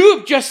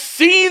 You've just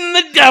seen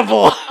the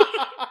devil.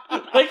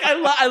 Like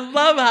I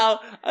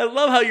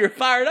love how you're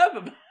fired up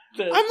about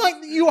this. I'm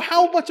like,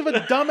 how much of a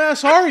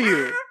dumbass are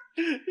you?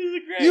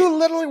 You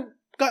literally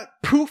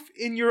got proof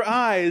in your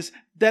eyes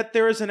that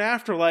there is an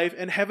afterlife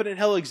and heaven and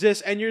hell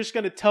exists, and you're just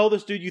going to tell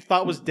this dude you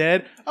thought was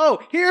dead, oh,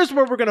 here's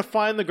where we're going to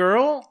find the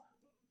girl?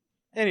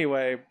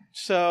 Anyway,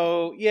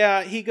 so,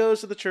 yeah, he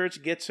goes to the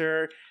church, gets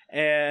her,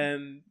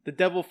 and the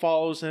devil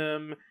follows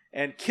him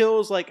and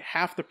kills, like,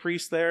 half the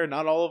priests there.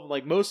 Not all of them,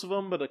 like, most of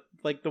them, but,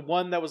 like, the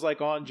one that was,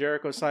 like, on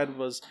Jericho's side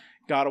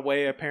got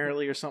away,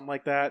 apparently, or something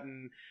like that.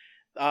 And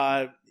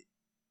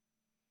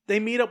they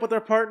meet up with their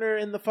partner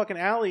in the fucking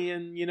alley,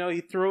 and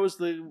he throws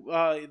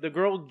the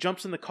girl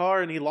jumps in the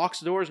car, and he locks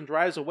the doors and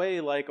drives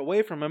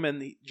away from him,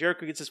 and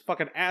Jericho gets his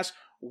fucking ass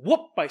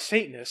whooped by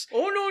Satanists.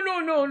 Oh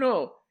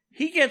no!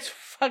 He gets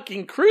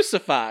fucking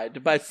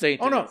crucified by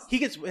Satanists. Oh no, he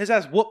gets his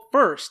ass whooped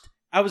first.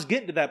 I was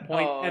getting to that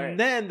point, and right.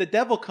 Then the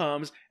devil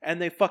comes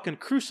and they fucking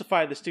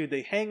crucify this dude.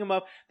 They hang him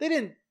up. They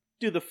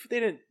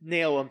didn't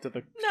nail him to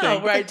the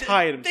thing. Right? They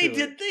tied him. They to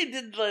did. It. They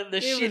did the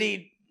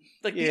shitty.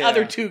 Like the Yeah.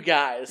 other two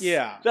guys.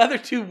 Yeah. The other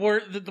two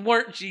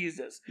weren't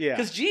Jesus. Yeah.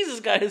 Because Jesus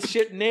got his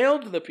shit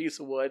nailed to the piece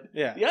of wood.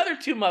 Yeah. The other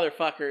two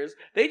motherfuckers,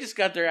 they just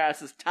got their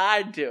asses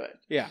tied to it.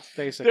 Yeah,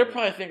 basically. They're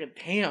probably thinking,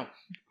 damn,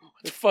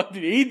 what the fuck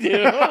did he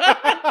do?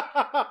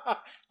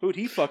 Who'd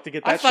he fuck to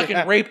get that I shit fucking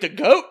happen? raped a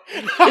goat.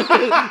 This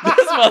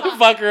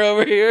motherfucker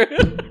over here.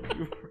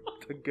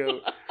 The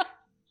goat.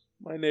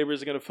 My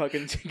neighbors are gonna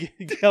fucking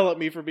yell at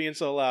me for being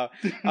so loud.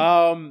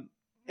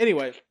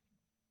 Anyway,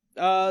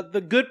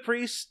 the good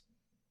priest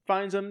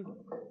finds him,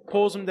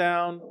 pulls him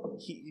down.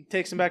 He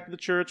takes him back to the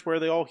church where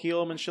they all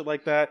heal him and shit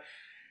like that.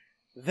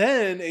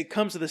 Then it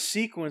comes to the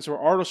sequence where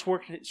Arnold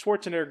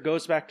Schwarzenegger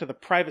goes back to the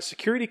private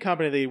security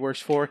company that he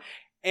works for,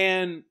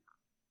 and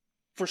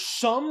for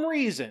some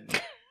reason,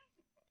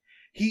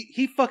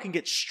 he fucking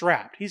gets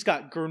strapped. He's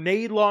got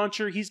grenade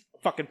launcher. He's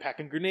fucking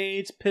packing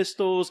grenades,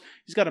 pistols.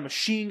 He's got a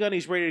machine gun.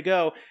 He's ready to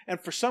go. And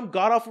for some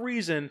god-awful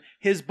reason,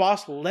 his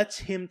boss lets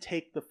him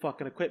take the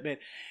fucking equipment.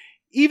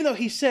 Even though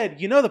he said,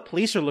 the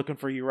police are looking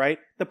for you, right?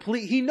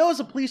 He knows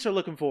the police are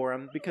looking for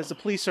him because the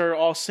police are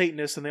all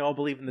Satanists and they all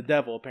believe in the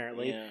devil,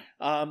 apparently.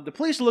 Yeah. The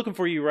police are looking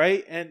for you,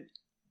 right? And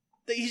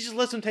he just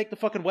lets them take the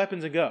fucking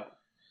weapons and go.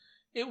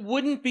 It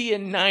wouldn't be a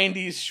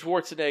 90s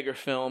Schwarzenegger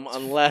film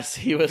unless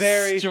he was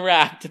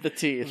strapped to the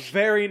teeth.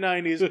 Very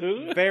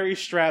 90s, very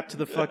strapped to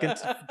the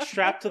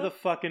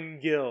fucking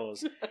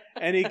gills.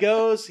 And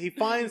he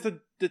finds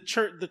the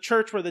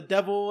church where the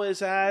devil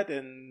is at,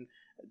 and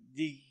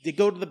they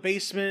go to the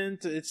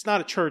basement. It's not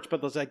a church,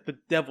 but it's like the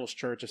devil's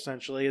church,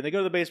 essentially. And they go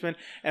to the basement,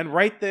 and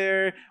right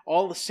there,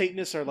 all the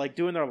Satanists are like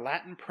doing their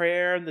Latin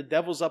prayer, and the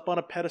devil's up on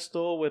a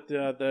pedestal with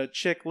the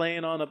chick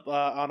laying on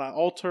an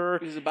altar.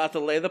 He's about to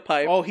lay the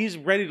pipe. Oh, he's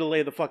ready to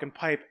lay the fucking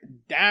pipe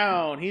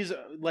down. He's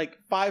like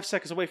 5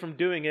 seconds away from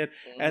doing it,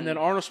 and then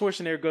Arnold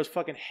Schwarzenegger goes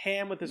fucking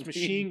ham with his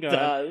machine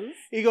gun.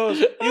 He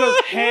goes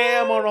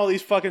ham on all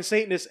these fucking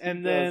Satanists,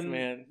 and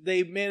then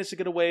they manage to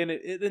get away, and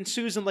it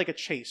ensues in like a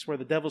chase where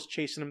the devil's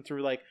chasing him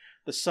through like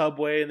the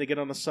subway, and they get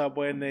on the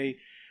subway, and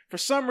for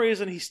some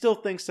reason he still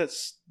thinks that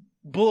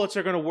bullets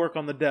are going to work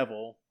on the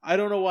devil. I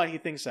don't know why he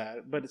thinks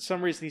that, but for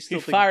some reason he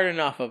fired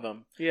enough of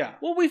them. Yeah.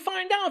 Well, we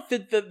find out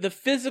that the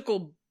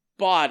physical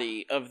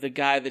body of the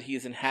guy that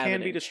he's inhabiting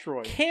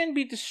can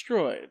be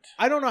destroyed.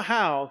 I don't know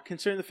how,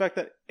 considering the fact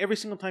that every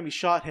single time he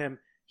shot him,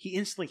 he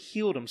instantly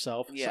healed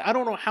himself. Yeah. So I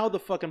don't know how the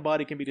fucking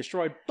body can be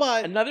destroyed,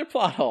 but another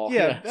plot hole.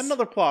 Yeah, yes.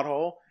 Another plot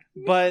hole.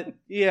 But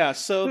yeah,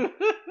 so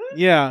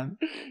yeah,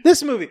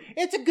 this movie,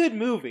 it's a good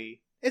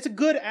movie. It's a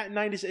good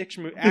 90s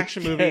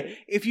action movie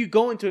if you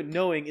go into it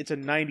knowing it's a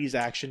 90s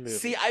action movie.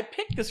 See, I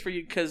picked this for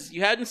you because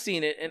you hadn't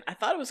seen it, and I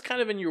thought it was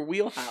kind of in your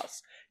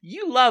wheelhouse.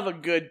 You love a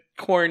good,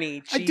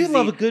 corny, cheesy 90s I do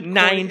love a good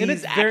 90s and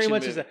it's very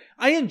much movie.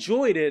 I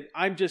enjoyed it.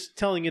 I'm just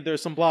telling you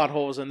there's some plot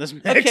holes in this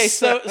mix. Okay,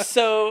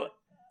 so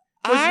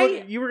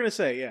what you were going to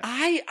say, yeah.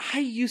 I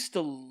used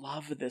to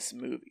love this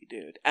movie,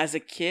 dude. As a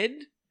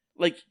kid,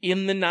 like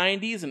in the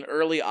 90s and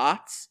early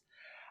aughts,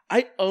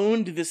 I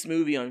owned this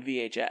movie on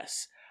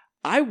VHS.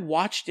 I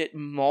watched it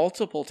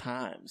multiple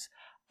times.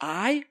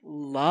 I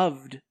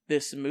loved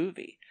this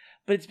movie.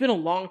 But it's been a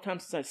long time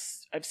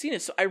since I've seen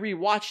it, so I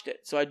rewatched it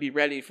so I'd be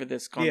ready for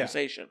this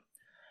conversation.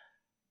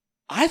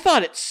 Yeah. I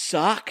thought it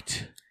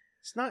sucked.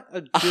 It's not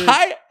a good...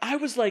 I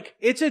was like...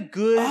 It's a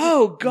good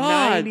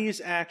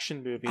 90s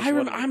action movie.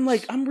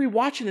 I'm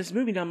rewatching this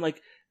movie and I'm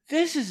like,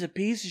 this is a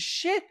piece of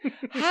shit.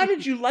 How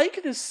did you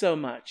like this so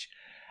much?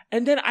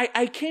 And then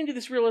I came to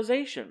this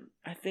realization.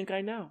 I think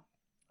I know.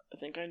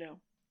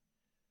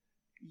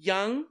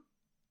 Young,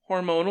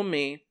 hormonal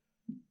me,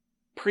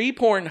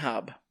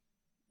 pre-Pornhub,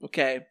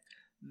 okay?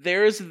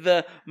 There's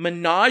the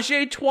menage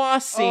a trois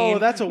scene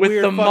that's a with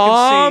weird the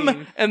mom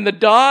scene. And the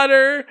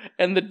daughter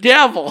and the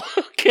devil,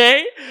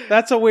 okay?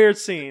 That's a weird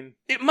scene.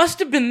 It must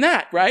have been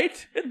that,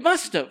 right? It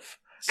must have.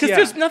 Because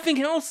there's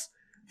nothing else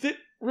that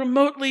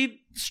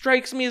remotely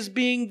strikes me as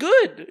being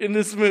good in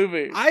this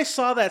movie. I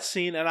saw that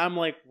scene and I'm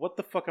like, what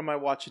the fuck am I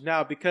watching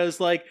now?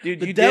 Because like the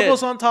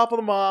devil's on top of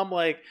the mom,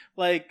 like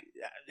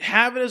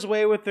having his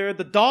way with her.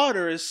 The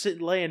daughter is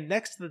laying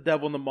next to the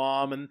devil and the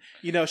mom, and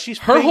she's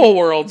her whole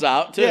world's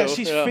out too. Yeah,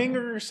 she's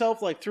fingering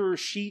herself like through her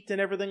sheet and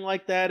everything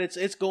like that. It's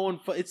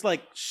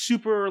like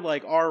super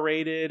like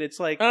R-rated. It's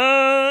like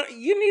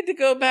you need to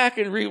go back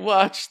and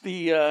rewatch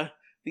the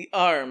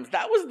arms.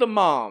 That was the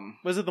mom.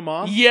 Was it the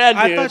mom? Yeah,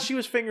 dude. I thought she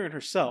was fingering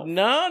herself.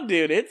 No,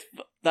 dude.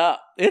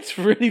 up. It's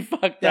really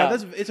fucked up.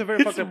 It's a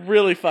very fucked up.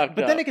 Really fucked up.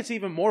 But then it gets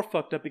even more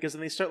fucked up because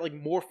then they start like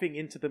morphing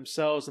into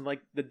themselves and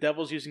like the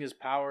devil's using his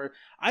power.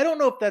 I don't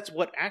know if that's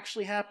what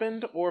actually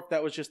happened or if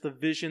that was just the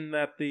vision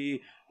that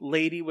the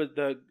lady with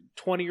the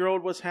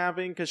 20-year-old was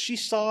having, because she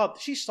saw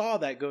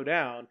that go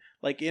down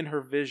like in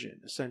her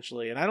vision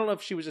essentially. And I don't know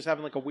if she was just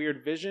having like a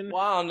weird vision.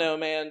 Well, I don't know,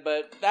 man,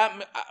 but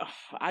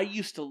I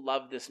used to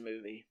love this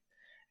movie.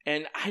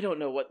 And I don't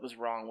know what was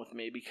wrong with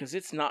me because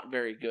it's not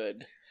very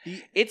good.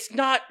 It's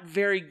not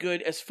very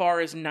good as far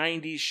as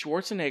 90s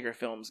Schwarzenegger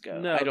films go.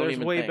 No, I don't there's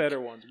even way think.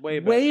 better ones.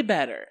 Way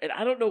better. And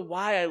I don't know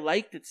why I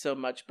liked it so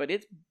much, but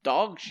it's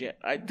dog shit,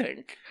 I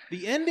think.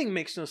 The ending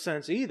makes no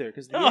sense either.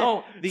 Because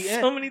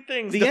so many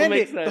things don't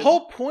make sense. The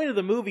whole point of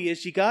the movie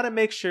is you got to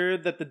make sure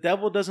that the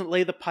devil doesn't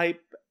lay the pipe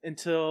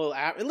until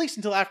at least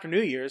until after New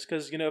Year's,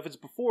 because if it's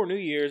before New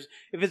Year's,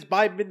 if it's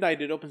by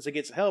midnight, it opens the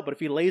gates of hell. But if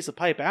he lays the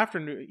pipe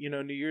after New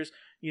Year's,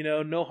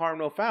 no harm,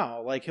 no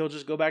foul. Like he'll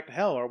just go back to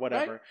hell or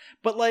whatever. Right.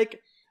 But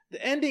like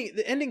the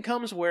ending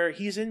comes where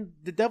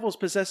the devil's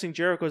possessing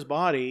Jericho's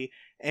body,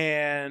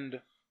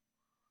 and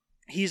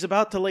he's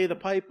about to lay the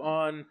pipe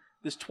on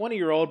this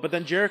 20-year-old. But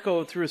then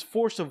Jericho, through his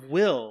force of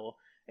will,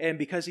 and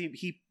because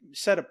he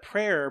said a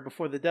prayer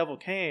before the devil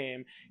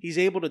came, he's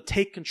able to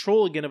take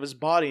control again of his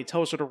body. He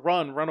tells her to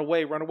run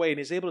away. And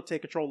he's able to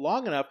take control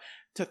long enough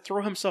to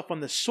throw himself on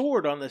the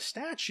sword on the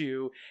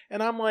statue.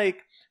 And I'm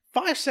like,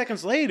 5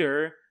 seconds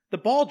later, the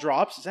ball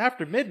drops. It's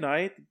after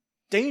midnight.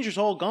 Danger's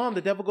all gone.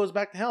 The devil goes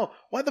back to hell.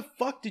 Why the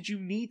fuck did you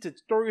need to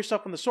throw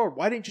yourself on the sword?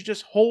 Why didn't you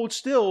just hold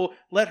still,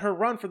 let her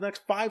run for the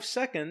next 5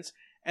 seconds,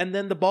 and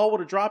then the ball would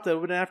have dropped. It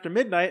would have been after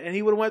midnight, and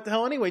he would have went to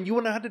hell anyway, and you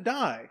wouldn't have had to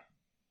die.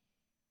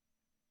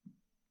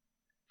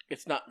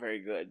 It's not very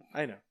good.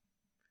 I know.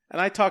 And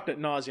I talked at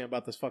nauseam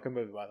about this fucking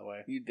movie, by the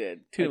way. You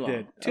did. Too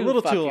long. A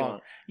little too long.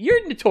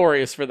 You're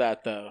notorious for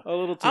that, though. A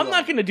little too long. I'm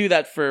not going to do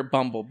that for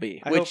Bumblebee,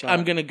 which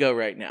I'm going to go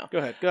right now. Go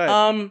ahead.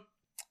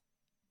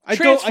 I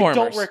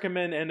don't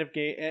recommend End of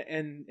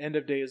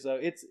Days, though.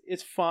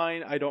 It's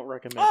fine. I don't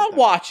recommend it.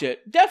 Watch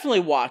it. Definitely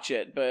watch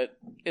it, but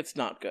it's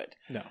not good.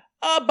 No.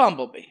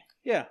 Bumblebee.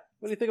 Yeah.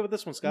 What do you think about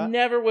this one, Scott?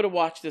 Never would have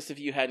watched this if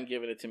you hadn't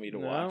given it to me to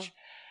watch.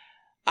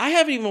 I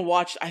haven't even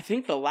watched, I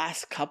think, the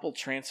last couple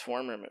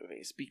Transformer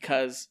movies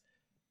because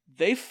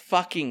they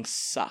fucking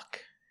suck.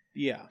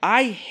 Yeah.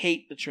 I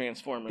hate the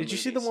Transformer movies. Did you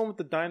see the one with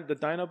the Dinobots?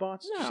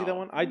 No, Did you see that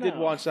one? I did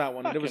watch that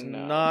one, and it was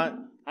not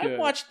good. I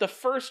watched the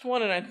first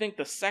one, and I think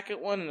the second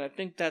one, and I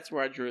think that's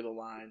where I drew the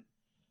line.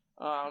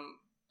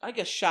 I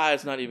guess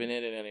Shia's not even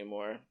in it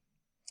anymore.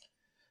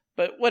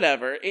 But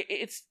whatever.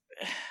 It's...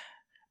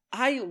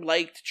 I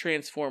liked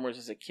Transformers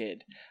as a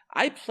kid.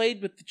 I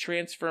played with the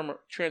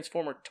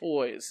Transformer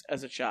toys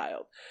as a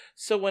child.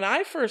 So when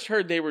I first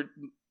heard they were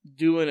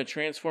doing a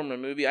Transformer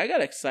movie, I got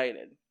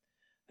excited.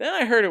 Then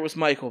I heard it was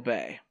Michael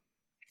Bay.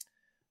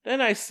 Then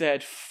I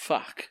said,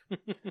 fuck.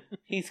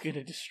 He's going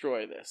to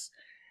destroy this.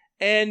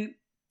 And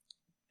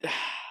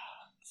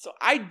so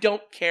I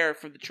don't care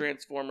for the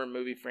Transformer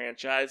movie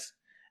franchise,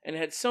 and it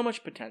had so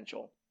much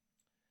potential.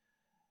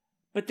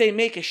 But they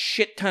make a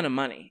shit ton of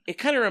money. It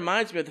kind of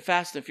reminds me of the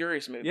Fast and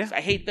Furious movies. Yeah.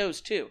 I hate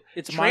those too.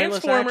 It's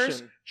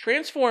Transformers,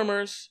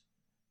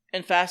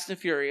 and Fast and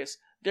Furious.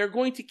 They're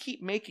going to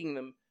keep making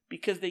them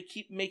because they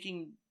keep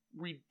making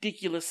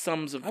ridiculous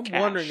sums of cash.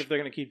 I'm wondering if they're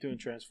going to keep doing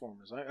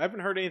Transformers. I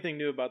haven't heard anything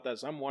new about that,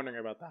 so I'm wondering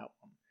about that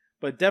one.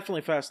 But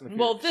definitely Fast and the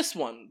Furious. Well, this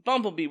one,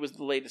 Bumblebee, was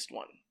the latest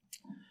one.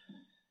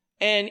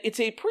 And it's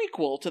a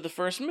prequel to the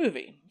first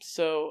movie.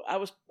 So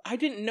I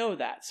didn't know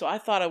that. So I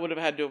thought I would have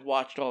had to have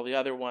watched all the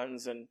other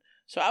ones, and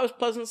so I was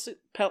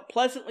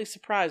pleasantly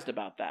surprised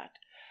about that.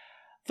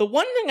 The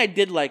one thing I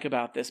did like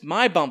about this,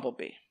 my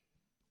Bumblebee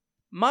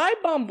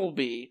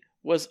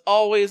was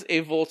always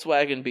a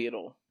Volkswagen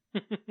Beetle.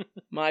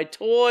 My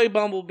toy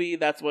Bumblebee,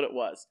 that's what it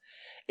was.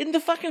 In the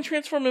fucking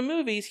Transformer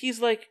movies,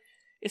 he's like,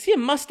 is he a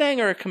Mustang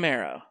or a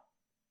Camaro?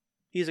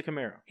 He's a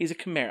Camaro.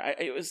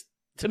 It was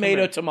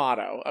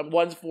tomato.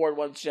 One's Ford,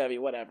 one's Chevy,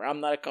 whatever.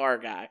 I'm not a car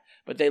guy,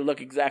 but they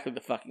look exactly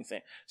the fucking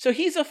same. So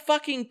he's a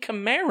fucking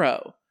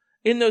Camaro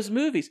in those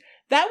movies.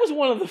 That was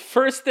one of the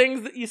first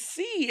things that you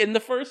see in the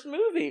first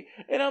movie.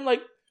 And I'm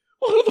like,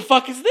 well, who the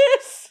fuck is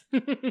this?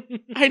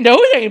 I know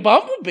it ain't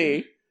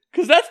Bumblebee,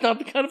 because that's not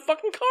the kind of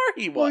fucking car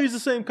he was. Well, he's the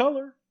same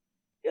color.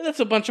 Yeah,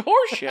 that's a bunch of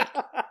horse shit.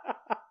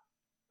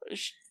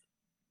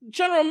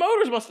 General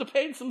Motors must have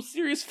paid some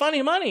serious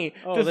funny money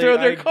to throw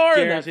their car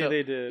in that film.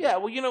 They did. Yeah,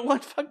 well, you know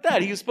what? Fuck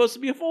that. He was supposed to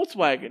be a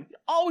Volkswagen.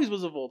 Always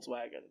was a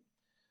Volkswagen.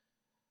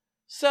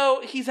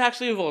 So he's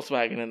actually a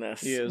Volkswagen in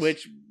this,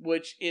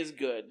 which is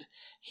good.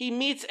 He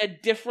meets a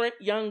different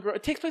young girl.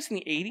 It takes place in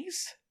the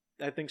 80s?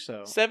 I think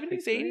so.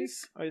 70s,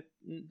 80s?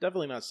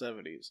 Definitely not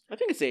 70s. I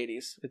think it's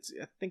 80s.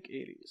 I think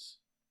 80s.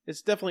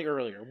 It's definitely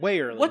earlier.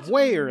 Way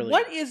earlier.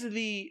 What is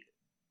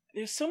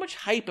there's so much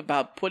hype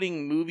about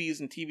putting movies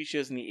and TV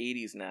shows in the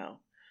 80s now.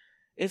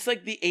 It's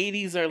like the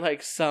 80s are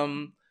like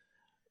some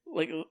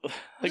like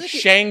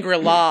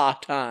Shangri-La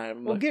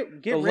time. Well,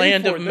 get the ready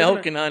land for of it.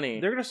 milk and honey.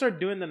 They're gonna start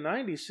doing the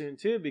 '90s soon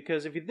too,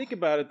 because if you think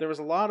about it, there's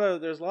a lot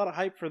of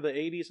hype for the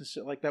 '80s and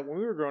shit like that when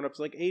we were growing up. It's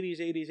like '80s,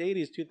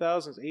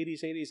 2000s,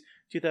 '80s,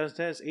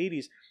 2010s,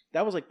 '80s.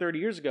 That was like 30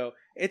 years ago.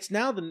 It's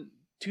now the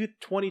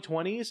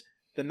 2020s.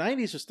 The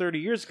 '90s was 30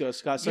 years ago,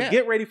 Scott. So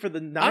get ready for the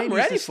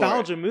 '90s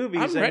nostalgia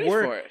movies. I'm ready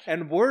for it.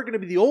 And we're going to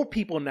be the old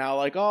people now,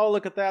 like, oh,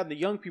 look at that. And the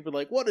young people are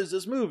like, what is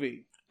this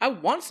movie? I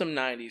want some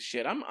 '90s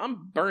shit.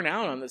 I'm burnt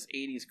out on this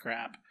 '80s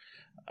crap.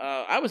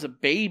 I was a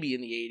baby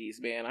in the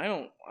 '80s, man.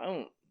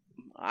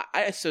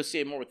 I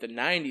associate more with the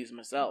 '90s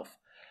myself.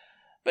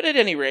 But at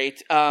any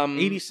rate,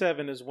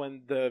 87 is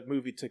when the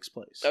movie takes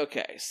place.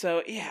 Okay,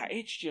 so yeah,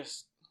 it's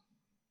just.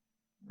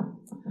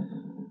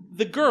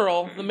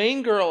 The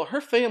main girl,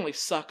 her family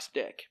sucks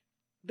dick.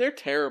 They're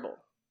terrible.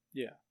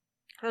 Yeah.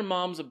 Her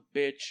mom's a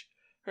bitch.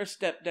 Her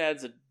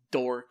stepdad's a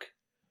dork.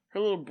 Her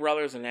little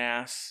brother's an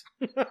ass.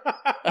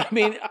 I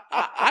mean,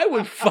 I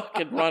would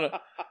fucking want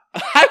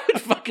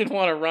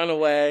to run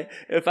away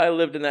if I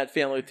lived in that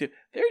family too.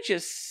 They're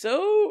just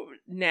so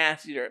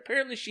nasty to her.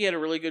 Apparently she had a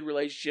really good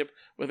relationship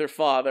with her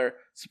father.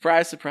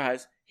 Surprise,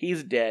 surprise,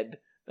 he's dead.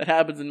 That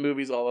happens in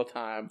movies all the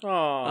time.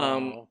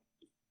 Oh.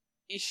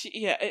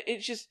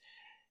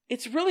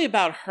 It's really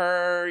about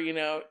her, you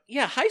know.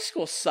 Yeah, high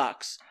school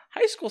sucks.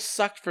 High school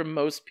sucked for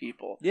most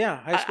people. Yeah,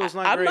 high school's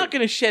not great. I'm not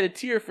going to shed a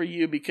tear for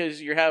you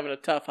because you're having a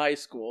tough high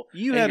school.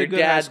 You had a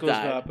good high school,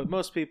 Scott, but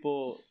most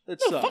people, it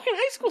sucked. Fucking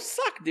high school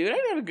sucked, dude. I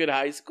didn't have a good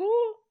high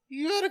school.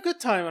 You had a good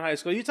time in high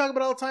school. You talk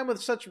about it all the time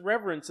with such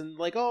reverence and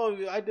like, oh,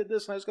 I did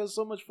this in high school. It was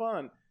so much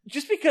fun.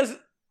 Just because,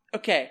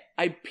 okay,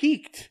 I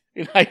peaked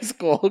in high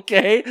school,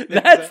 okay?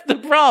 That's the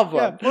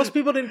problem. Yeah, most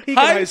people didn't peak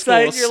in high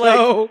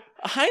school.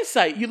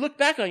 Hindsight, you look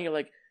back on it, you're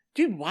like,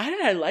 dude, why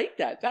did I like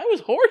that? That was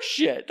horse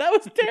shit. That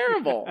was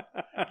terrible.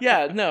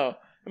 Yeah, no.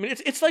 I mean,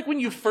 it's like when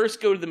you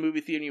first go to the movie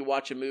theater and you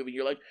watch a movie,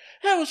 you're like,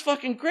 that was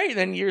fucking great. And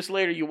then years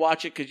later, you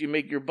watch it because you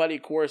make your buddy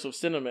Chorus of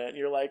Cinema, and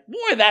you're like,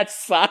 boy, that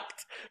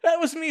sucked. That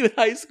was me with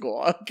high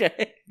school,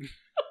 okay?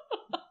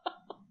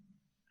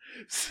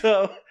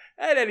 So,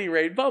 at any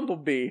rate,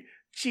 Bumblebee.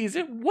 Jeez,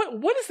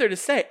 what is there to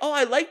say? Oh,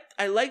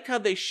 I liked how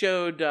they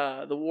showed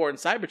the war in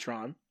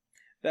Cybertron.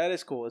 That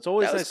is cool. It's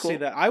always nice to see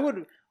that.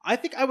 I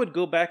think I would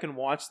go back and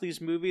watch these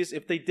movies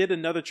if they did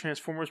another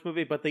Transformers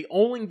movie, but they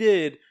only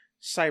did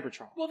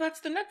Cybertron. Well,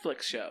 that's the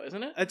Netflix show,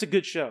 isn't it? It's a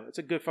good show. It's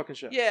a good fucking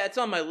show. Yeah, it's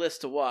on my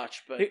list to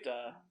watch, but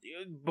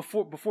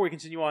before we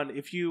continue on,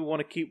 if you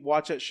want to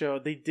watch that show,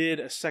 they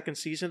did a second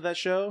season of that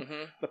show.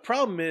 Mm-hmm. The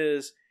problem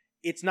is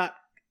it's not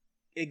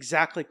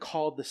exactly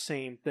called the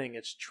same thing.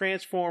 It's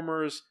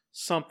Transformers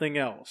something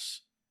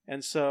else.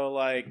 And so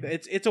like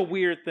it's a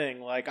weird thing.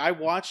 Like I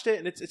watched it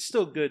and it's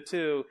still good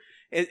too.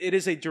 It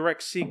is a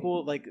direct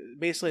sequel, like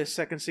basically a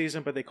second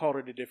season, but they called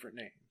it a different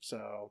name.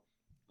 So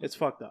it's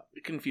fucked up.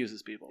 It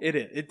confuses people. It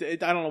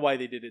is. I don't know why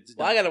they did it.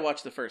 Well, I got to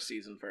watch the first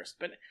season first,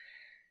 but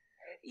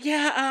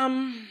yeah,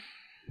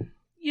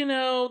 you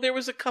know, there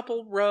was a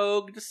couple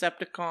rogue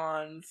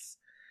Decepticons,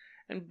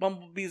 and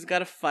Bumblebee's got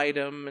to fight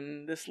them,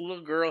 and this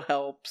little girl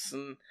helps,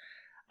 and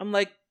I'm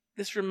like,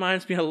 this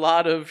reminds me a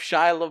lot of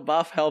Shia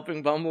LaBeouf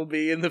helping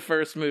Bumblebee in the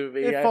first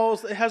movie. It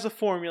has a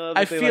formula. That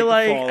I feel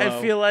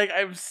like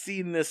I've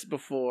seen this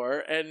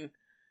before, and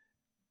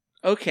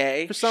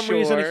okay, for some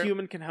reason a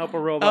human can help a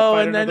robot.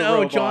 Fight and then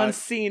robot. John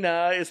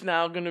Cena is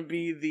now going to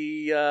be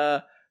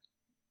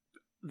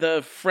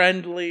the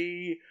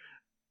friendly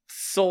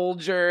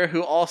soldier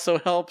who also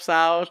helps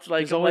out.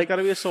 Like, there's always got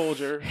to be a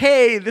soldier.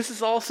 Hey, this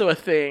is also a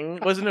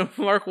thing. Wasn't it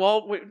Mark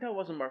Wahlberg? Wait, no, it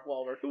wasn't Mark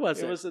Wahlberg. Who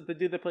was it? It was the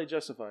dude that played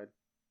Justified.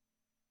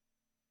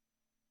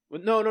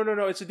 No.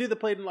 It's the dude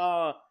that played.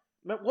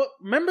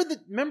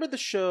 Remember the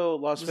show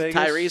Las Vegas?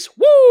 Tyrese.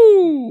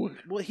 Woo!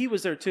 Well, he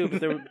was there too,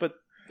 but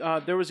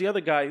there was the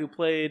other guy who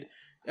played.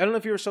 I don't know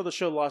if you ever saw the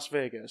show Las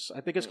Vegas.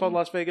 I think it's called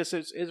Las Vegas.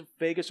 It's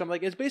Vegas. I'm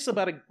like, it's basically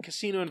about a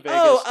casino in Vegas.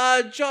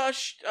 Oh,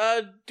 Josh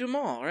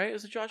Duhamel, right?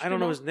 Is it Josh? I don't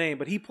know his name,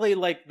 but he played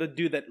like the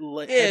dude that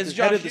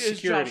headed the security.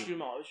 It's Josh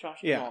Duhamel.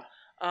 Yeah.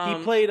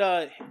 He played.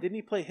 Didn't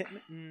he play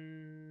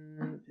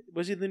Hitman?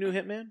 Was he the new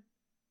Hitman?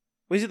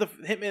 Was he the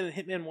Hitman in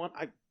Hitman 1?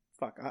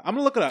 Fuck, I'm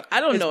gonna look it up. I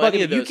don't know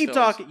any of those. You keep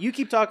talking. I'm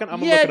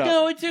gonna look it up. Yeah,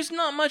 no, there's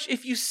not much.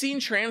 If you've seen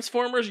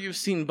Transformers, you've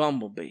seen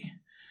Bumblebee.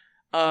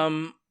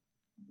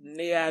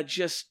 Yeah,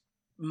 just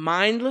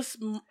mindless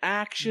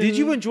action. Did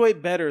you enjoy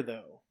it better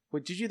though?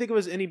 Did you think it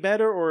was any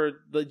better, or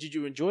did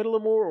you enjoy it a little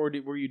more, or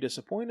were you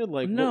disappointed?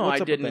 Like, no, I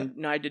didn't.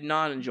 No, I did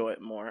not enjoy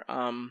it more.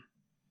 I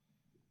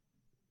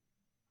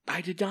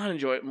did not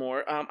enjoy it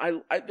more.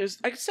 Like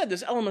I said,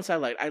 there's elements I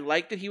liked. I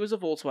liked that he was a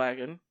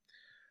Volkswagen.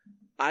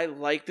 I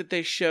like that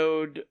they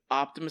showed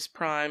Optimus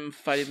Prime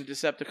fighting the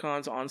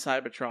Decepticons on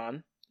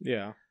Cybertron.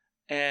 Yeah.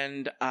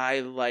 And I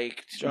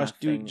liked Josh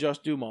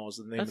Duhamel is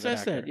the name of the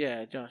actor. That's what I said.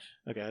 Yeah, Josh.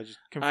 Okay, I just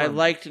confirmed. I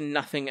liked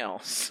nothing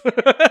else.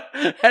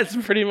 That's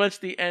pretty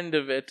much the end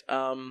of it.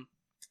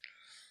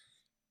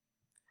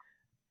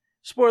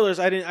 Spoilers,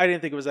 I didn't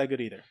think it was that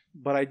good either,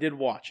 but I did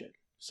watch it.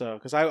 So,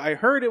 because I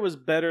heard it was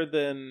better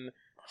than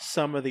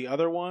some of the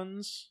other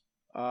ones.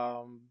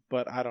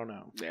 But I don't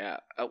know. Yeah,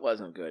 it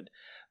wasn't good.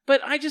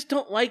 But I just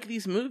don't like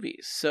these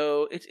movies.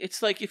 So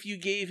it's like if you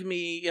gave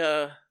me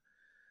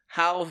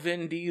how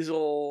Vin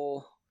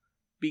Diesel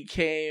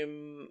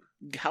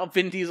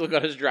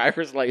got his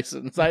driver's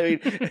license. I mean,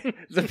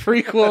 the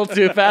prequel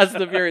to Fast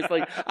and the Furious.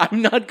 Like,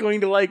 I'm not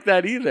going to like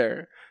that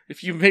either.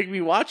 If you make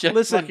me watch it,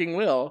 Listen, I fucking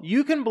will.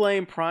 You can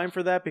blame Prime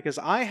for that because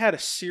I had a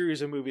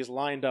series of movies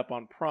lined up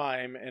on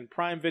Prime, and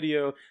Prime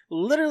Video,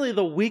 literally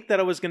the week that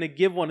I was going to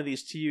give one of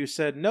these to you,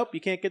 said, nope,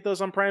 you can't get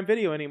those on Prime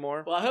Video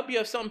anymore. Well, I hope you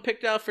have something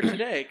picked out for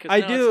today, because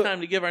now do. It's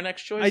time to give our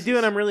next choice. I do,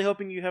 and I'm really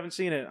hoping you haven't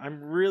seen it.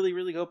 I'm really,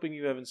 really hoping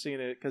you haven't seen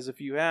it, because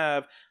if you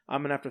have,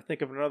 I'm going to have to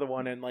think of another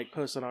one and like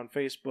post it on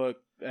Facebook,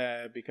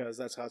 because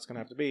that's how it's going to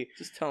have to be.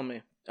 Just tell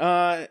me.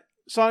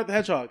 Sonic the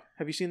Hedgehog.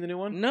 Have you seen the new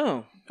one?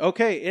 No.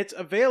 Okay, it's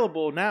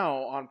available now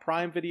on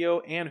Prime Video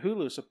and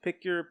Hulu. So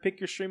pick your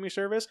streaming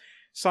service.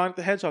 Sonic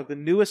the Hedgehog, the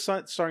newest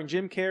starring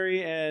Jim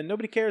Carrey, and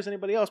nobody cares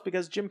anybody else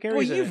because Jim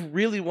Carrey's in it. You've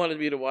really wanted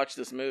me to watch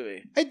this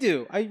movie. I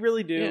do. I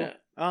really do.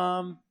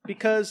 Yeah.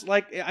 Because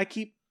like I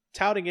keep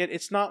touting it,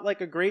 it's not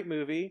like a great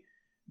movie,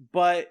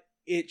 but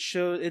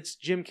it's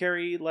Jim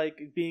Carrey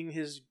like being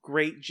his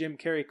great Jim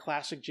Carrey,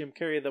 classic Jim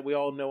Carrey that we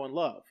all know and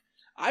love.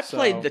 I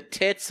played the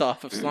tits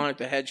off of Sonic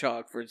the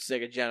Hedgehog for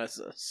Sega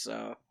Genesis,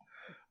 so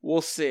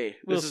we'll see.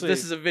 This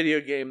is a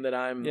video game that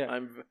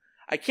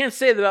I can't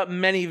say that about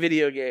many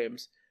video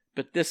games,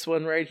 but this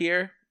one right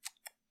here,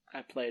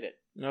 I played it.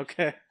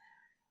 Okay.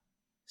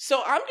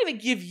 So I'm going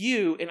to give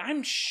you, and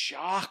I'm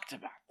shocked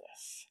about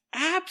this.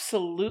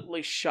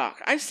 Absolutely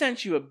shocked. I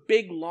sent you a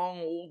big, long,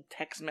 old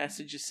text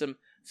message of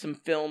some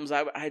films.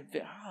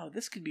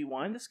 This could be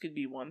one. This could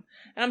be one.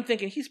 And I'm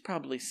thinking he's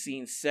probably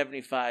seen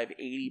 75,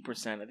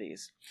 80% of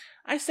these.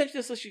 I sent you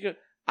this list. You go,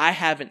 I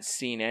haven't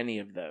seen any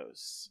of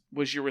those,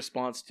 was your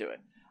response to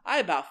it. I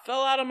about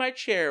fell out of my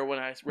chair when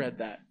I read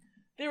that.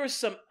 There were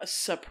some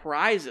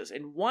surprises,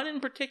 and one in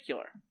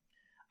particular.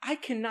 I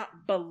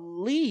cannot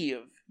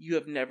believe you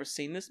have never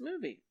seen this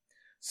movie.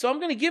 So I'm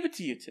going to give it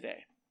to you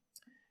today.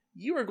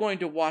 You are going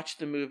to watch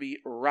the movie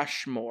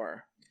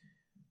Rushmore.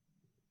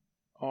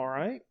 All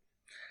right.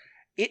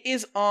 It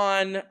is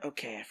on,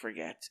 I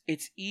forget.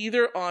 It's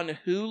either on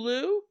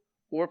Hulu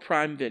or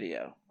Prime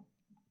Video.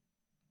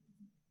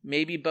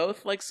 Maybe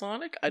both, like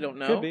Sonic? I don't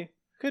know.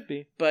 Could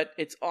be. But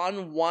it's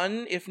on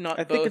one, if not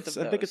both of those.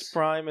 I think it's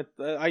Prime.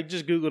 I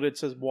just Googled it. It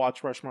says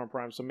watch Rushmore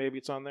Prime, so maybe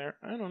it's on there.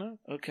 I don't know.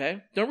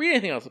 Okay. Don't read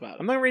anything else about it.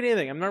 I'm not reading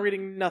anything. I'm not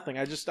reading nothing.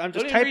 I'm just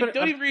typing.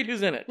 Don't even read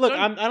who's in it. Look,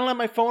 I don't have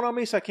my phone on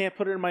me, so I can't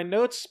put it in my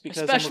notes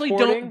because especially I'm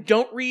recording.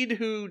 Don't read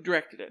who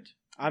directed it.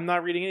 I'm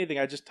not reading anything.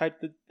 I just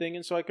typed the thing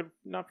in so I could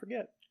not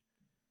forget.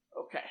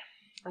 Okay.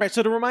 All right,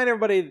 so to remind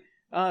everybody,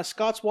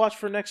 Scott's watch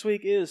for next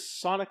week is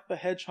Sonic the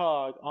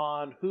Hedgehog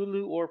on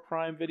Hulu or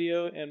Prime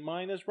Video, and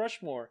mine is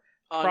Rushmore.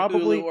 On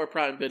Hulu or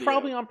Prime Video.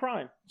 Probably on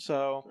Prime.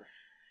 So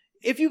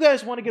if you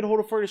guys want to get a hold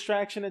of Furry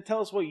Distraction and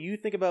tell us what you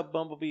think about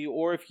Bumblebee,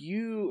 or if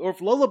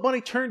Lola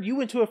Bunny turned you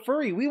into a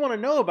furry, we want to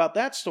know about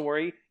that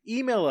story.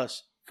 Email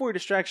us.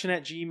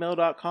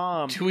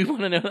 furrydistraction@gmail.com. Do we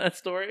want to know that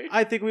story?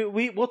 I think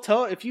we'll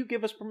tell. If you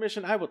give us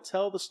permission, I will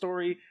tell the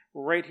story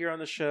right here on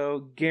the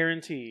show,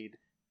 guaranteed.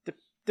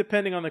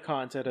 Depending on the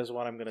content is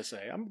what I'm going to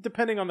say.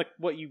 Depending on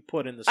what you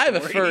put in the story. I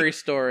have a furry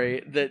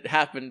story that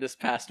happened this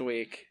past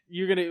week.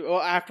 You're going to,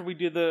 after we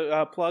do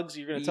the plugs,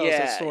 you're going to tell us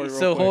that story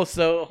real quick.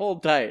 So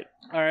hold tight.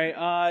 All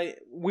right.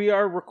 We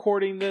are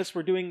recording this.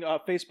 We're doing a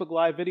Facebook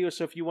Live video,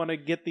 so if you want to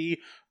get the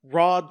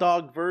raw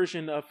dog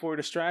version of For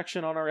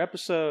Distraction on our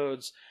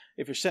episodes,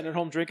 if you're sitting at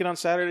home drinking on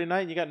Saturday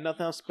night and you got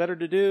nothing else better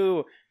to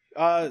do,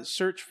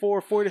 search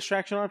for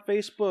Distraction on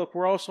Facebook.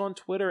 We're also on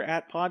Twitter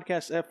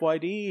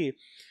 @PodcastFYD.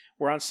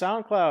 We're on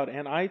SoundCloud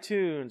and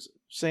iTunes.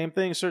 Same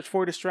thing, search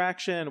For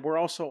Distraction. We're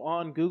also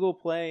on Google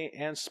Play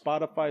and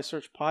Spotify.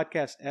 Search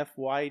Podcast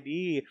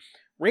FYD.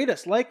 Rate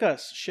us, like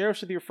us, share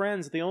us with your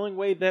friends. The only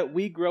way that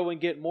we grow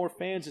and get more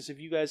fans is if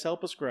you guys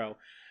help us grow.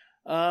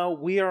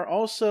 We are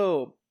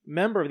also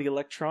member of the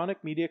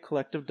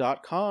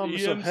electronicmediacollective.com.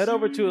 So head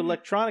over to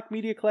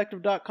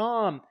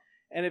electronicmediacollective.com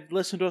and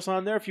listen to us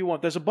on there if you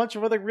want. There's a bunch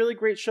of other really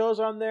great shows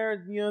on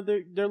there. You know,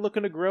 they're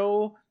looking to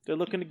grow. They're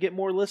looking to get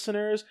more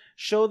listeners.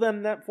 Show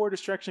them that For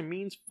Distraction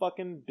means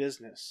fucking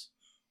business.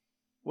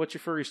 What's your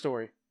furry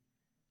story?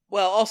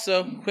 Well,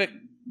 also, quick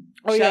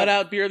shout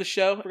out Beer of the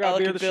Show.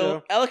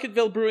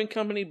 Ellicottville Brewing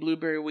Company,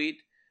 Blueberry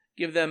Wheat.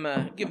 Give them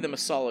a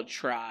solid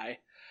try.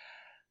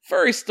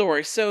 Furry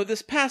story. So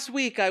this past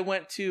week I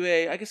went to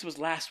I guess it was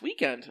last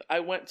weekend,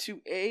 I went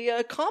to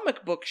a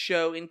comic book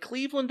show in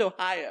Cleveland,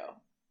 Ohio.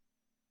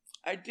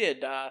 I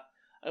did. I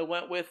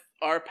went with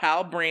our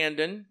pal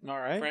Brandon, all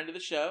right, friend of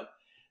the show.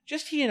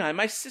 Just he and I.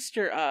 My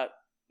sister,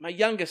 my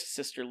youngest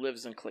sister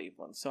lives in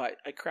Cleveland, so I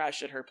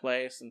crashed at her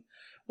place and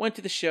went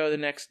to the show the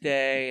next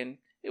day, and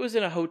it was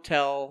in a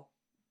hotel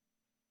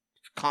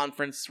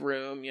conference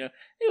room. You know,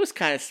 it was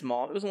kind of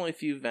small. There was only a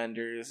few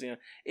vendors. You know,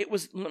 it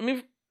was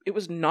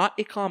not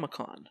a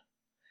Comic-Con.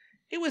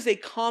 It was a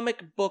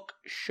comic book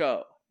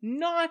show,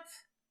 not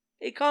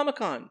a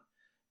Comic-Con.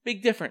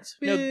 Big difference.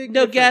 No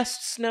Difference.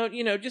 guests,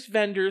 just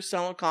vendors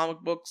selling comic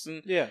books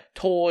and Yeah.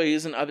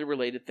 toys and other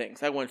related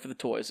things. I went for the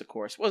toys, of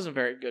course. Wasn't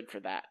very good for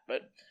that,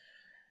 but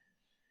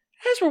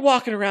as we're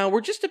walking around,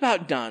 we're just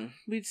about done.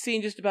 We'd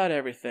seen just about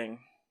everything.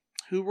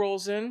 Who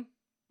rolls in?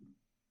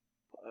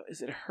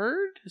 Is it a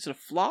herd? Is it a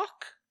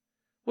flock?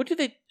 What do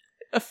they...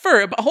 A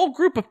whole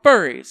group of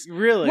furries.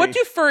 Really? What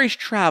do furries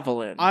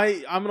travel in?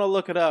 I'm gonna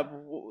look it up.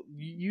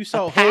 You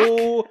saw A pack? a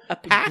whole A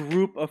pack?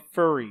 group of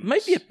furries. It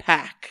might be a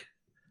pack.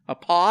 A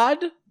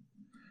pod?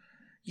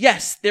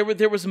 Yes, there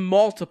was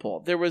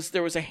multiple. There was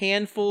a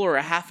handful or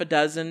a half a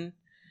dozen,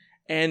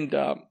 and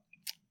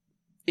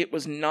it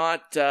was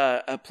not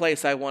a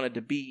place I wanted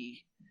to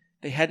be.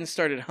 They hadn't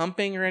started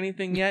humping or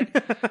anything yet.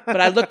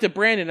 But I looked at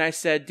Brandon and I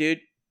said,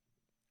 dude,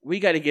 we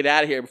got to get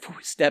out of here before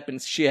we step in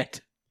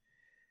shit.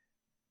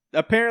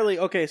 Apparently,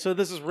 okay, so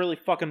this is really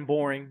fucking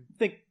boring.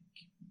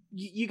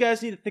 You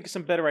guys need to think of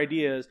some better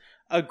ideas.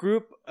 A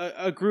group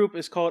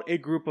is called a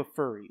group of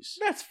furries.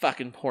 That's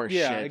fucking poor shit.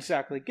 Yeah,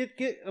 exactly.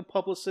 Get a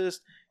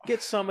publicist,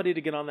 get somebody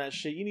to get on that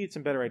shit. You need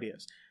some better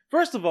ideas.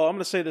 First of all, I'm going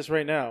to say this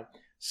right now.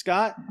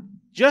 Scott,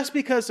 just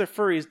because they're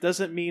furries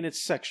doesn't mean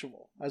it's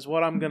sexual, is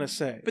what I'm going to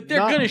say. But they're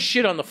going to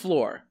shit on the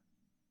floor.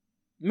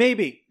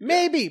 Maybe,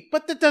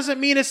 but that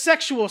doesn't mean it's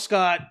sexual,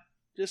 Scott.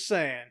 Just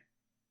saying.